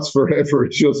that lasts forever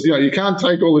is you can't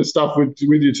take all this stuff with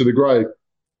you to the grave,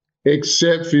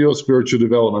 except for your spiritual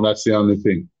development. That's the only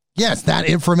thing. Yes, that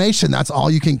information. That's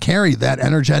all you can carry, that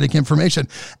energetic information.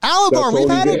 Alobar,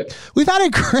 we've had a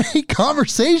great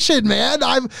conversation, man.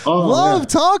 I've loved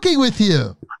talking with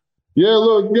you. Yeah,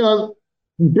 look,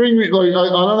 bring me, like, I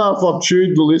don't know if I've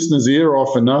chewed the listener's ear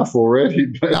off enough already.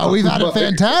 But no, we've had a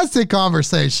fantastic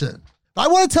conversation. I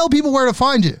want to tell people where to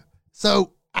find you.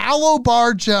 So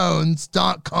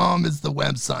alobarjones.com is the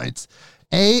website.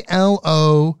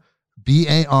 ALOBARJONES.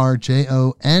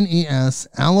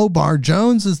 Alobar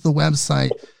Jones is the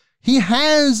website. He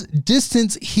has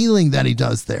distance healing that he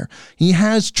does there. He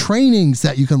has trainings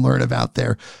that you can learn about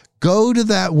there. Go to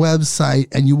that website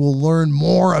and you will learn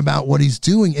more about what he's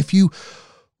doing. If you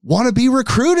want to be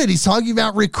recruited, he's talking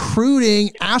about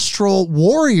recruiting astral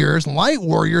warriors, light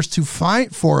warriors to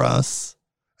fight for us.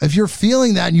 If you're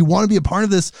feeling that and you want to be a part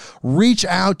of this, reach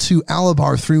out to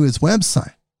Alobar through his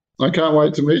website. I can't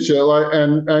wait to meet you.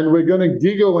 And we're going to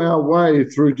giggle our way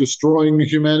through destroying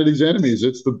humanity's enemies.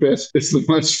 It's the best. It's the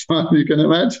most fun you can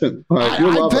imagine. Like,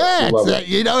 I bet.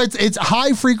 You know, it's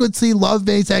high frequency,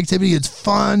 love-based activity. It's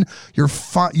fun. You're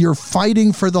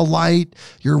fighting for the light.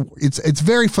 It's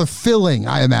very fulfilling,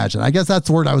 I imagine. I guess that's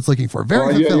the word I was looking for.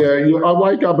 Very fulfilling. Yeah. I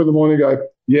wake up in the morning and go,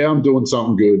 yeah, I'm doing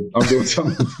something good. I'm doing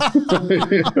something.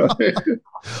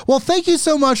 Well, thank you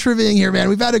so much for being here, man.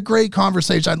 We've had a great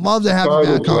conversation. I'd love to have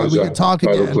you back on. We can talk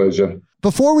again. Total pleasure.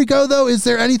 Before we go, though, is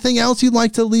there anything else you'd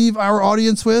like to leave our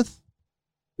audience with?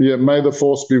 Yeah, may the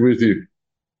force be with you.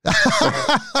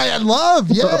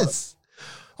 Yes.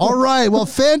 All right. Well,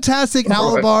 fantastic,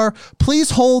 Alobar.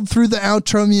 Please hold through the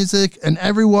outro music. And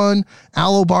everyone,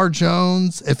 Alobar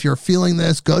Jones, if you're feeling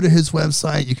this, go to his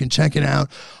website. You can check it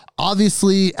out.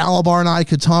 Obviously, Alobar and I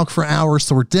could talk for hours,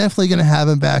 so we're definitely going to have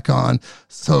him back on.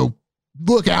 So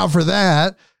look out for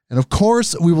that. And of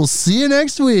course, we will see you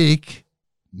next week,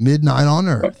 Midnight on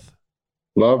Earth.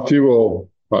 Love to you all.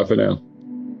 Bye for now.